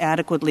can't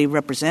adequately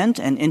represent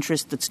an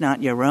interest that's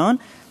not your own.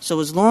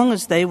 So as long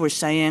as they were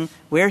saying,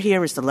 we're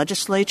here as the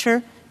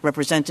legislature,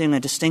 representing a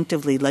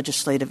distinctively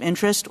legislative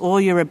interest,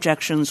 all your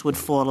objections would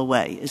fall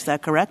away. Is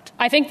that correct?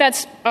 I think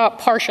that's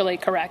partially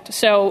correct.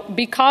 So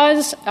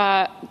because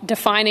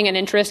defining an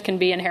interest can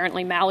be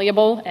inherently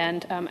malleable,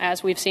 and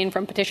as we've seen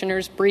from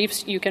petitioners'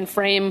 briefs, you can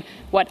frame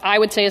what I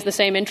would say is the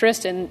same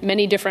interest in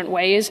many different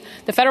ways,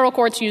 the federal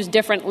courts use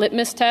different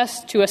litmus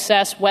tests to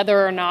assess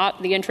whether or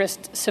not the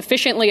interests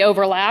sufficiently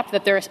overlap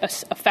that they're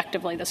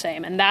effectively the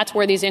same. And that's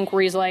where these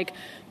inquiries like,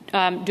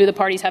 do the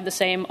parties have the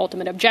same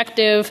ultimate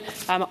objective?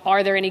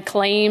 Are there any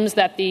claims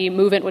that the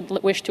movement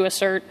would wish to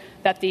assert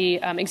that the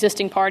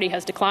existing party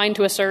has declined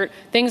to assert?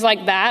 Things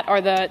like that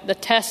are the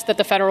tests that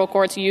the federal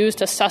courts use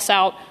to suss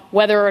out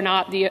whether or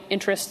not the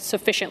interests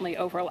sufficiently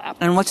overlap.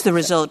 And what's the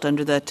result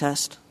under that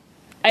test?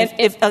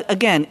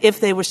 If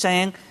they were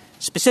saying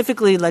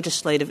specifically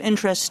legislative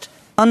interest,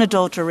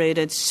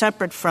 unadulterated,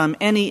 separate from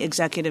any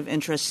executive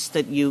interests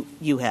that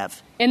you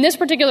have. In this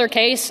particular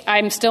case,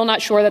 I'm still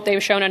not sure that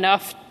they've shown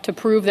enough to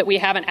prove that we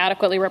haven't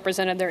adequately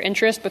represented their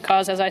interest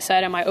because, as I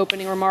said in my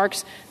opening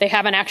remarks, they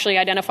haven't actually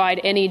identified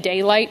any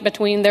daylight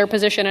between their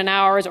position and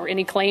ours, or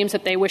any claims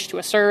that they wish to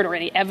assert, or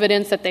any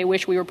evidence that they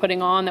wish we were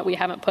putting on that we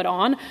haven't put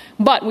on.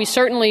 But we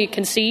certainly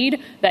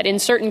concede that in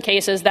certain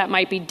cases that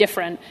might be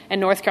different, and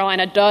North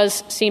Carolina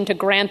does seem to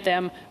grant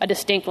them a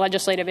distinct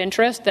legislative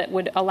interest that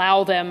would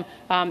allow them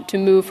to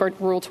move for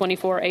Rule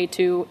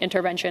 24A2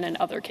 intervention in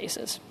other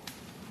cases.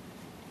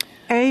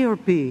 A or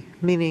B,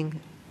 meaning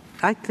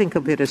I think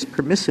of it as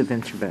permissive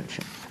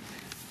intervention.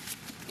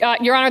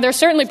 Your Honor, they're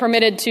certainly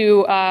permitted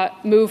to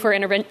move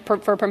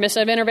for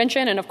permissive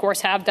intervention, and of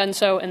course have done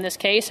so in this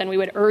case. And we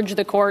would urge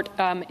the court,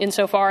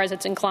 insofar as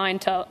it's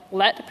inclined to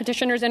let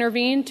petitioners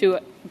intervene, to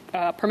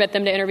permit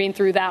them to intervene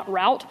through that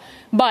route.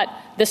 But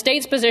the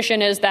state's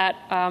position is that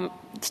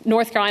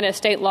North Carolina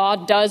state law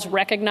does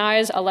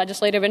recognize a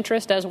legislative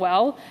interest as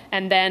well.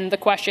 And then the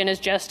question is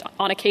just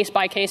on a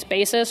case-by-case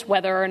basis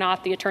whether or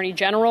not the Attorney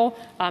General,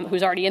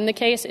 who's already in the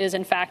case, is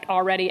in fact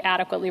already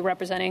adequately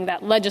representing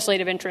that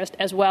legislative interest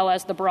as well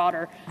as the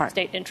broader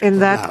state interest. In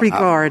that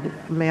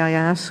regard, may I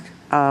ask,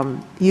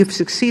 you've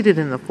succeeded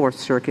in the Fourth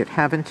Circuit,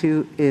 haven't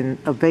you, in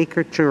a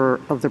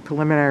vacatur of the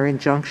preliminary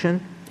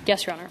injunction?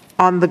 Yes, Your Honor.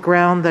 On the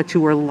ground that you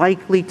were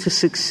likely to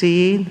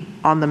succeed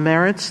on the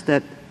merits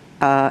that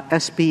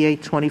SB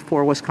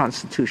 824 was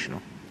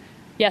constitutional?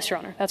 Yes, Your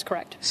Honor, that's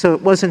correct. So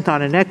it wasn't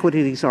on an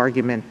equities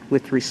argument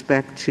with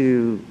respect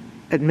to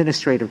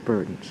administrative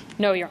burdens?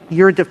 No, Your Honor.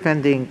 You're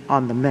defending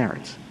on the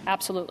merits?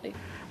 Absolutely.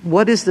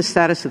 What is the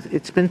status of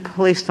it's been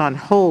placed on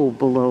hold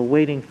below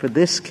waiting for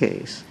this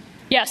case?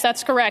 Yes,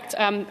 that's correct.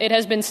 It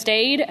has been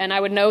stayed, and I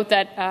would note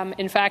that,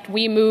 in fact,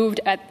 we moved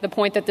at the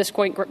point that this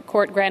court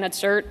granted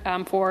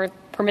cert for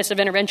permissive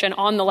intervention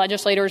on the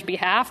legislator's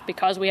behalf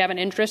because we have an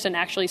interest in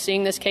actually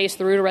seeing this case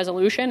through to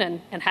resolution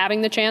and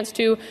having the chance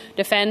to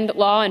defend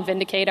law and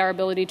vindicate our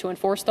ability to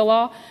enforce the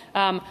law.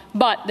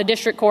 But the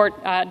district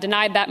court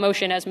denied that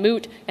motion as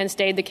moot and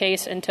stayed the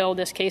case until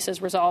this case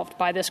is resolved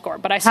by this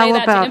court. But I say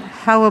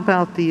how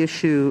about the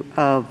issue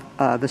of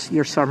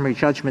your summary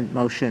judgment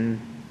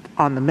motion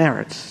on the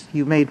merits?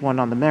 You made one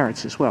on the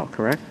merits as well,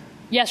 correct?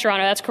 Yes, Your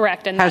Honor, that's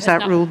correct. And has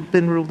that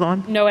been ruled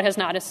on? No, it has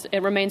not.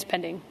 It remains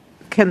pending.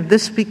 Can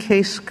this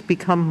case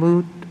become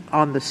moot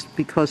on this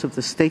because of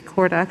the state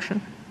court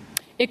action?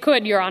 It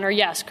could, Your Honor,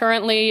 yes.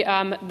 Currently,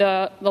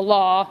 the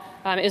law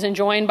is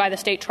enjoined by the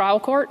state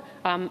trial court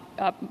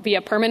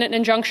via permanent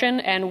injunction,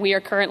 and we are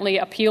currently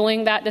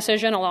appealing that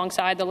decision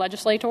alongside the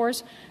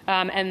legislators,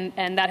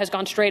 and that has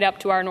gone straight up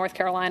to our North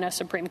Carolina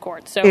Supreme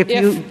Court. So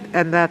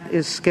and that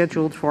is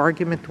scheduled for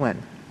argument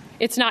when?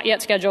 It's not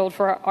yet scheduled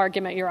for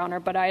argument, Your Honor,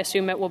 but I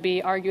assume it will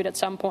be argued at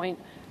some point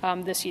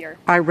this year.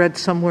 I read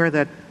somewhere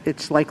that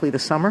it's likely the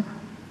summer.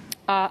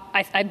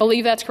 I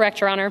believe that's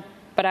correct, Your Honor,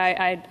 but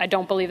I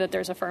don't believe that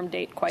there's a firm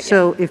date quite yet.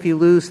 So if you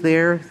lose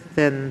there,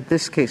 then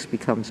this case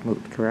becomes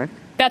moot, correct?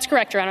 That's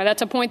correct, Your Honor.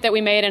 That's a point that we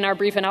made in our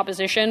brief in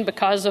opposition.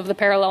 Because of the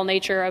parallel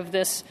nature of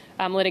this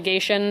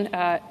litigation,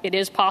 it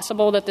is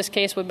possible that this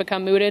case would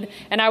become mooted.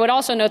 And I would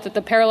also note that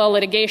the parallel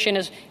litigation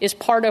is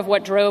part of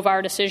what drove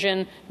our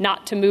decision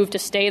not to move to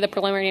stay the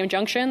preliminary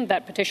injunction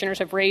that petitioners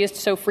have raised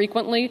so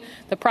frequently.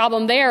 The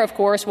problem there, of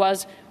course,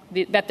 was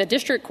that the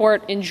district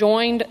court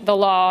enjoined the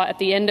law at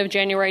the end of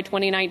January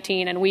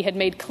 2019, and we had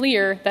made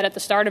clear that at the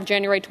start of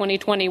January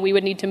 2020, we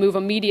would need to move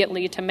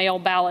immediately to mail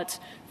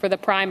ballots for the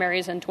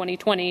primaries in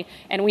 2020.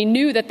 And we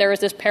knew that there was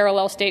this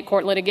parallel state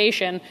court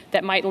litigation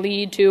that might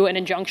lead to an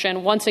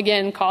injunction, once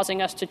again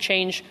causing us to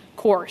change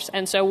course.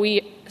 And so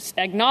we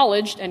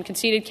acknowledged and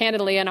conceded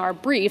candidly in our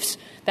briefs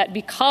that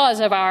because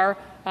of our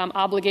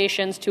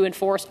obligations to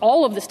enforce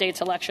all of the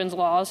state's elections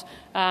laws,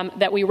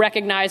 that we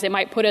recognize it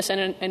might put us in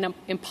an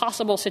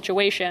impossible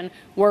situation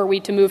were we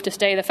to move to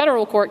stay the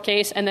federal court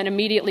case and then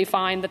immediately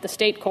find that the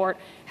state court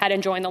had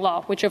enjoined the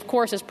law, which, of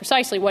course, is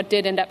precisely what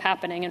did end up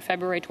happening in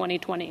February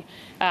 2020.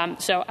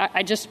 So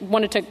I just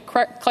wanted to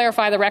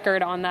clarify the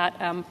record on that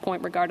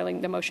point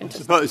regarding the motion.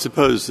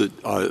 Suppose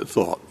that I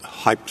thought,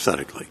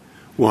 hypothetically,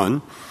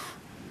 one,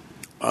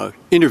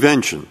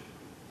 intervention,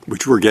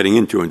 which we're getting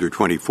into under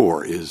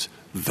 24, is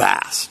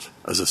vast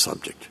as a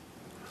subject.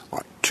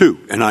 Right. Two,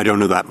 and I don't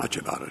know that much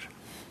about it.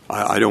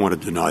 I don't want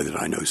to deny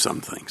that I know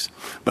some things.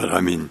 But, I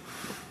mean,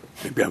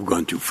 maybe I've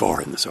gone too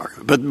far in this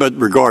argument. But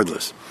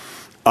regardless,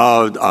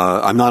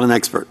 I'm not an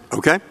expert,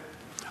 okay?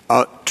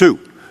 Two,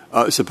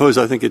 suppose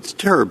I think it's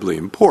terribly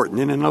important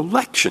in an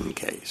election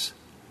case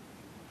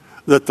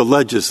that the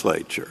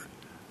legislature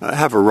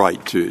have a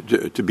right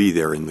to be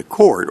there in the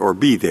court or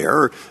be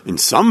there in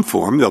some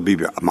form. There'll be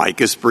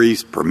amicus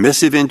briefs,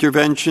 permissive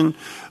intervention.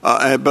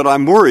 But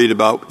I'm worried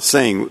about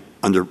saying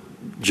under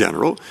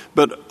general.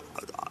 But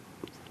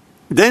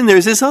then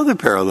there's this other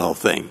parallel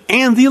thing.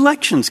 And the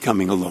election's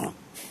coming along.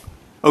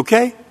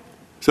 Okay?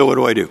 So what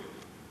do I do?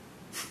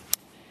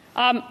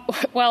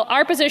 Well,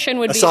 our position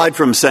would be... Aside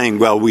from saying,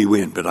 well, we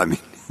win, but I mean...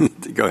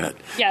 Go ahead.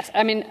 Yes.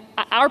 I mean,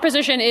 our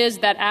position is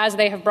that as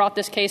they have brought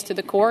this case to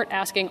the court,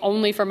 asking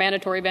only for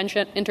mandatory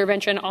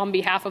intervention on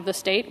behalf of the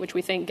state, which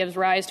we think gives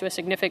rise to a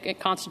significant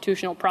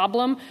constitutional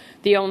problem,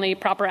 the only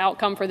proper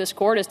outcome for this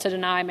court is to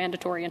deny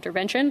mandatory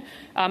intervention.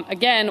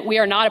 Again, we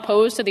are not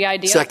opposed to the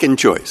idea... Second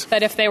choice.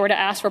 ...that if they were to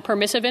ask for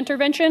permissive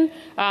intervention,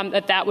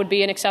 that would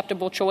be an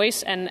acceptable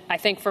choice. And I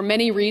think for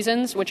many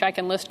reasons, which I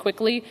can list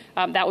quickly,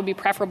 that would be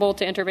preferable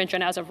to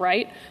intervention as of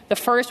right. The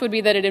first would be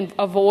that it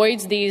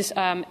avoids these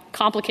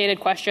complicated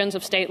questions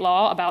of state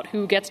law about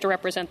who gets to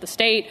represent the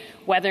state,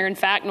 whether, in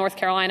fact, North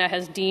Carolina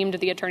has deemed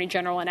the Attorney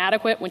General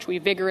inadequate, which we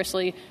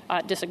vigorously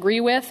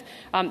disagree with.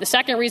 The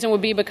second reason would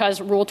be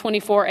because Rule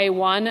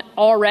 24A1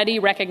 already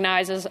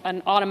recognizes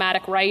an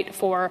automatic right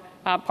for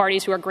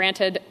parties who are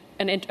granted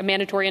a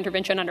mandatory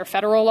intervention under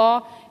federal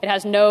law. It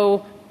has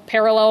no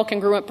parallel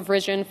congruent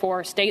provision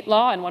for state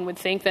law, and one would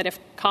think that if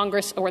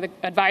Congress or the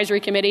advisory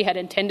committee had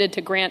intended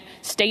to grant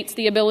states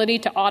the ability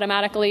to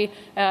automatically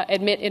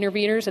admit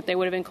interveners, that they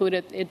would have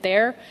included it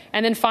there.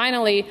 And then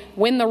finally,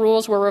 when the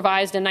rules were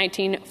revised in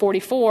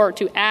 1944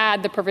 to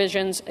add the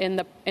provisions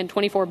in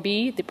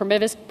 24B, the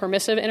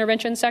permissive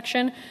intervention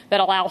section,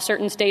 that allow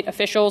certain state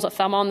officials a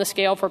thumb on the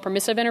scale for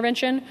permissive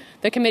intervention,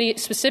 the committee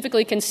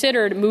specifically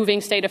considered moving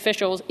state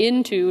officials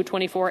into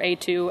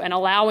 24A2 and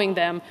allowing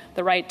them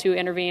the right to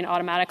intervene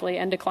automatically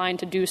and declined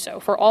to do so.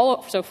 For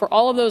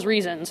all of those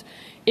reasons,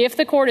 if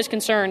the court is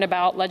concerned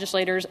about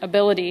legislators'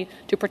 ability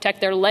to protect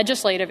their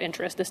legislative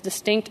interest, this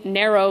distinct,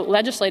 narrow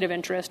legislative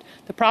interest,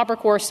 the proper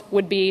course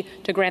would be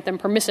to grant them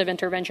permissive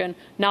intervention,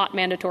 not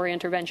mandatory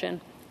intervention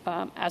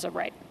as of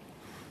right.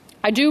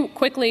 I do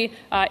quickly,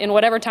 in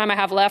whatever time I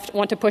have left,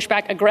 want to push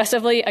back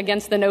aggressively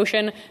against the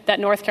notion that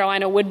North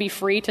Carolina would be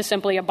free to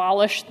simply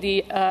abolish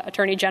the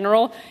Attorney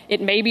General.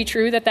 It may be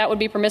true that that would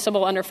be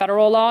permissible under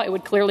federal law. It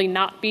would clearly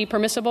not be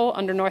permissible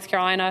under North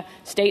Carolina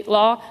state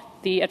law.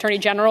 The Attorney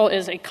General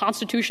is a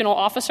constitutional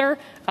officer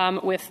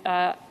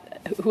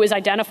who is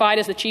identified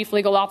as the chief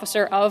legal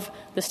officer of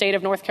the state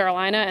of North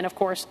Carolina. And, of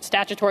course,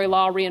 statutory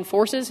law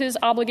reinforces his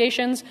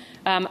obligations.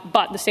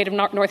 But the state of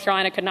North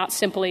Carolina could not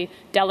simply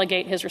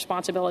delegate his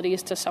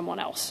responsibilities to someone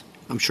else.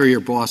 I'm sure your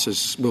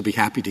bosses will be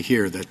happy to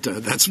hear that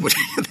that's what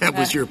that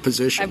was your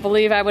position. I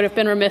believe I would have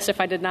been remiss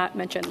if I did not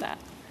mention that.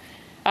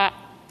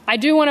 I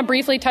do want to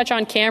briefly touch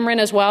on Cameron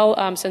as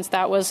well, since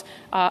that was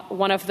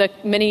one of the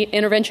many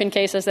intervention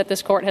cases that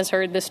this court has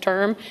heard this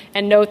term,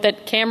 and note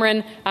that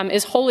Cameron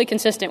is wholly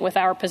consistent with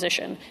our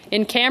position.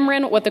 In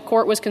Cameron, what the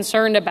court was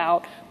concerned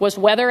about was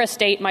whether a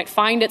state might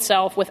find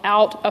itself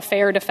without a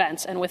fair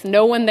defense and with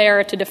no one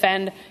there to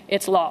defend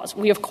its laws.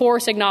 We, of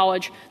course,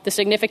 acknowledge the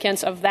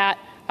significance of that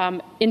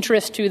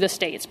interest to the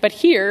states. But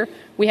here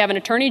we have an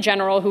attorney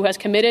general who has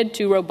committed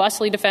to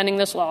robustly defending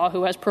this law,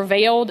 who has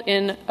prevailed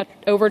in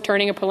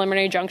overturning a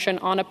preliminary injunction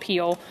on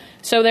appeal.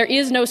 So there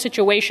is no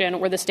situation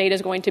where the state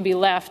is going to be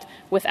left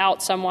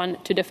without someone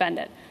to defend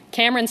it.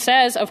 Cameron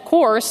says, of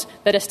course,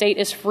 that a state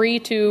is free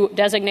to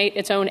designate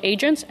its own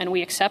agents, and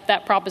we accept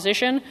that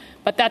proposition.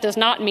 But that does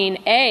not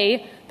mean,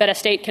 A, that a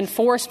state can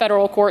force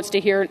federal courts to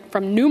hear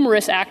from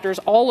numerous actors,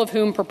 all of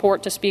whom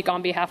purport to speak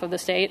on behalf of the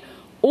state,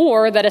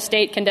 or that a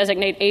state can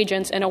designate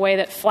agents in a way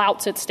that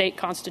flouts its state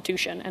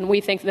constitution. And we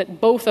think that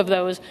both of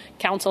those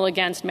counsel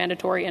against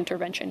mandatory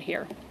intervention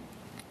here.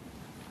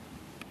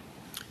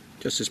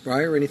 Justice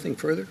Breyer, anything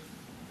further?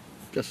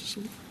 Justice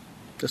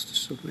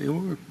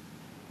Sotomayor?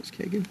 Ms.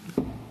 Kagan?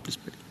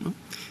 No?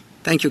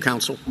 Thank you,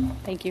 counsel.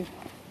 Thank you.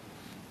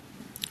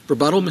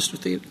 Rebuttal, Mr.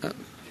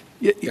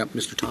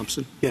 Mr.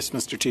 Thompson. Yes,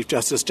 Mr. Chief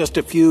Justice. Just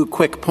a few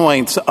quick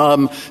points.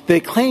 They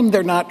claim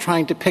they're not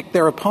trying to pick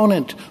their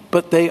opponent,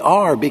 but they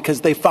are,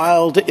 because they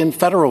filed in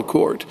federal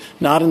court,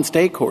 not in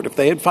state court. If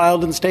they had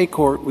filed in state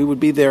court, we would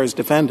be there as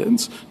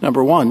defendants,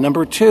 number one.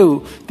 Number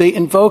two, they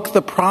invoke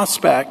the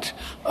prospect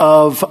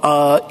of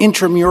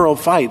intramural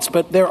fights,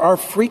 but there are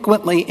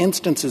frequently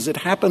instances, it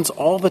happens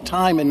all the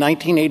time in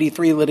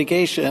 1983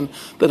 litigation,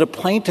 that a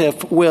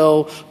plaintiff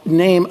will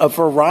name a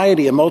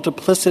variety, a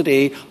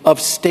multiplicity of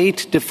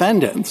state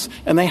defendants,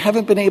 and they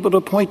haven't been able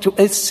to point to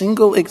a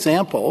single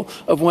example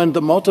of when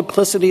the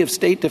multiplicity of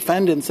state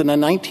defendants in a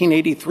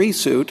 1983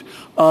 suit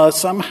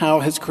somehow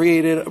has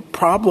created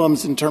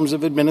problems in terms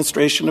of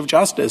administration of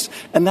justice.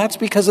 And that's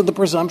because of the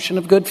presumption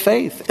of good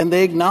faith. And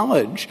they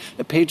acknowledge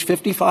at page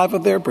 55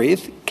 of their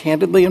brief,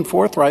 candidly and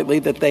forthrightly,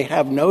 that they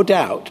have no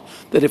doubt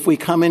that if we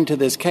come into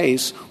this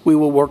case, we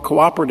will work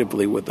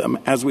cooperatively with them,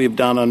 as we have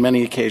done on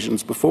many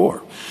occasions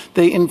before.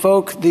 They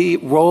invoke the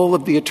role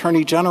of the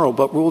Attorney General,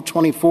 but Rule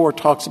 24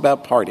 talks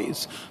about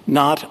parties,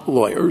 not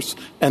lawyers.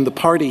 And the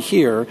party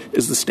here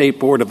is the State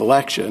Board of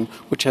Election,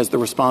 which has the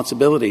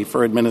responsibility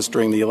for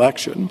administering the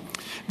election.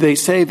 They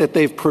say that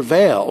they've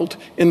prevailed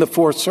in the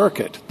Fourth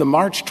Circuit. The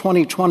March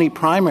 2020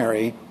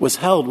 primary was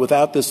held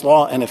without this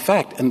law in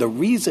effect, and the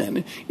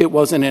reason it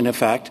wasn't in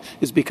effect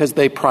is because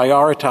they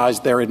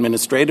prioritized their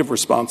administrative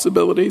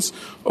responsibilities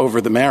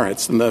over the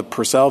merits and the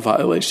Purcell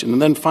violation.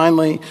 And then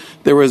finally,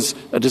 there was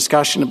a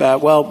discussion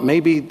about, well,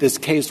 maybe this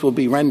case will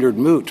be rendered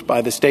moot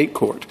by the state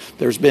court.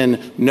 There's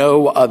been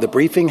the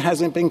briefing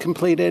hasn't been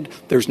completed.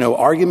 There's no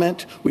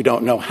argument. We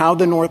don't know how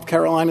the North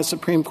Carolina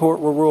Supreme Court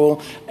will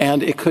rule,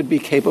 and it could be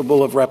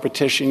capable of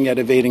repetition yet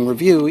evading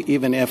review,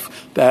 even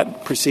if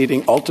that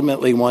proceeding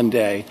ultimately one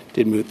day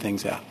did moot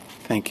things out.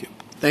 Thank you.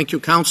 Thank you,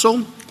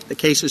 counsel. The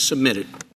case is submitted.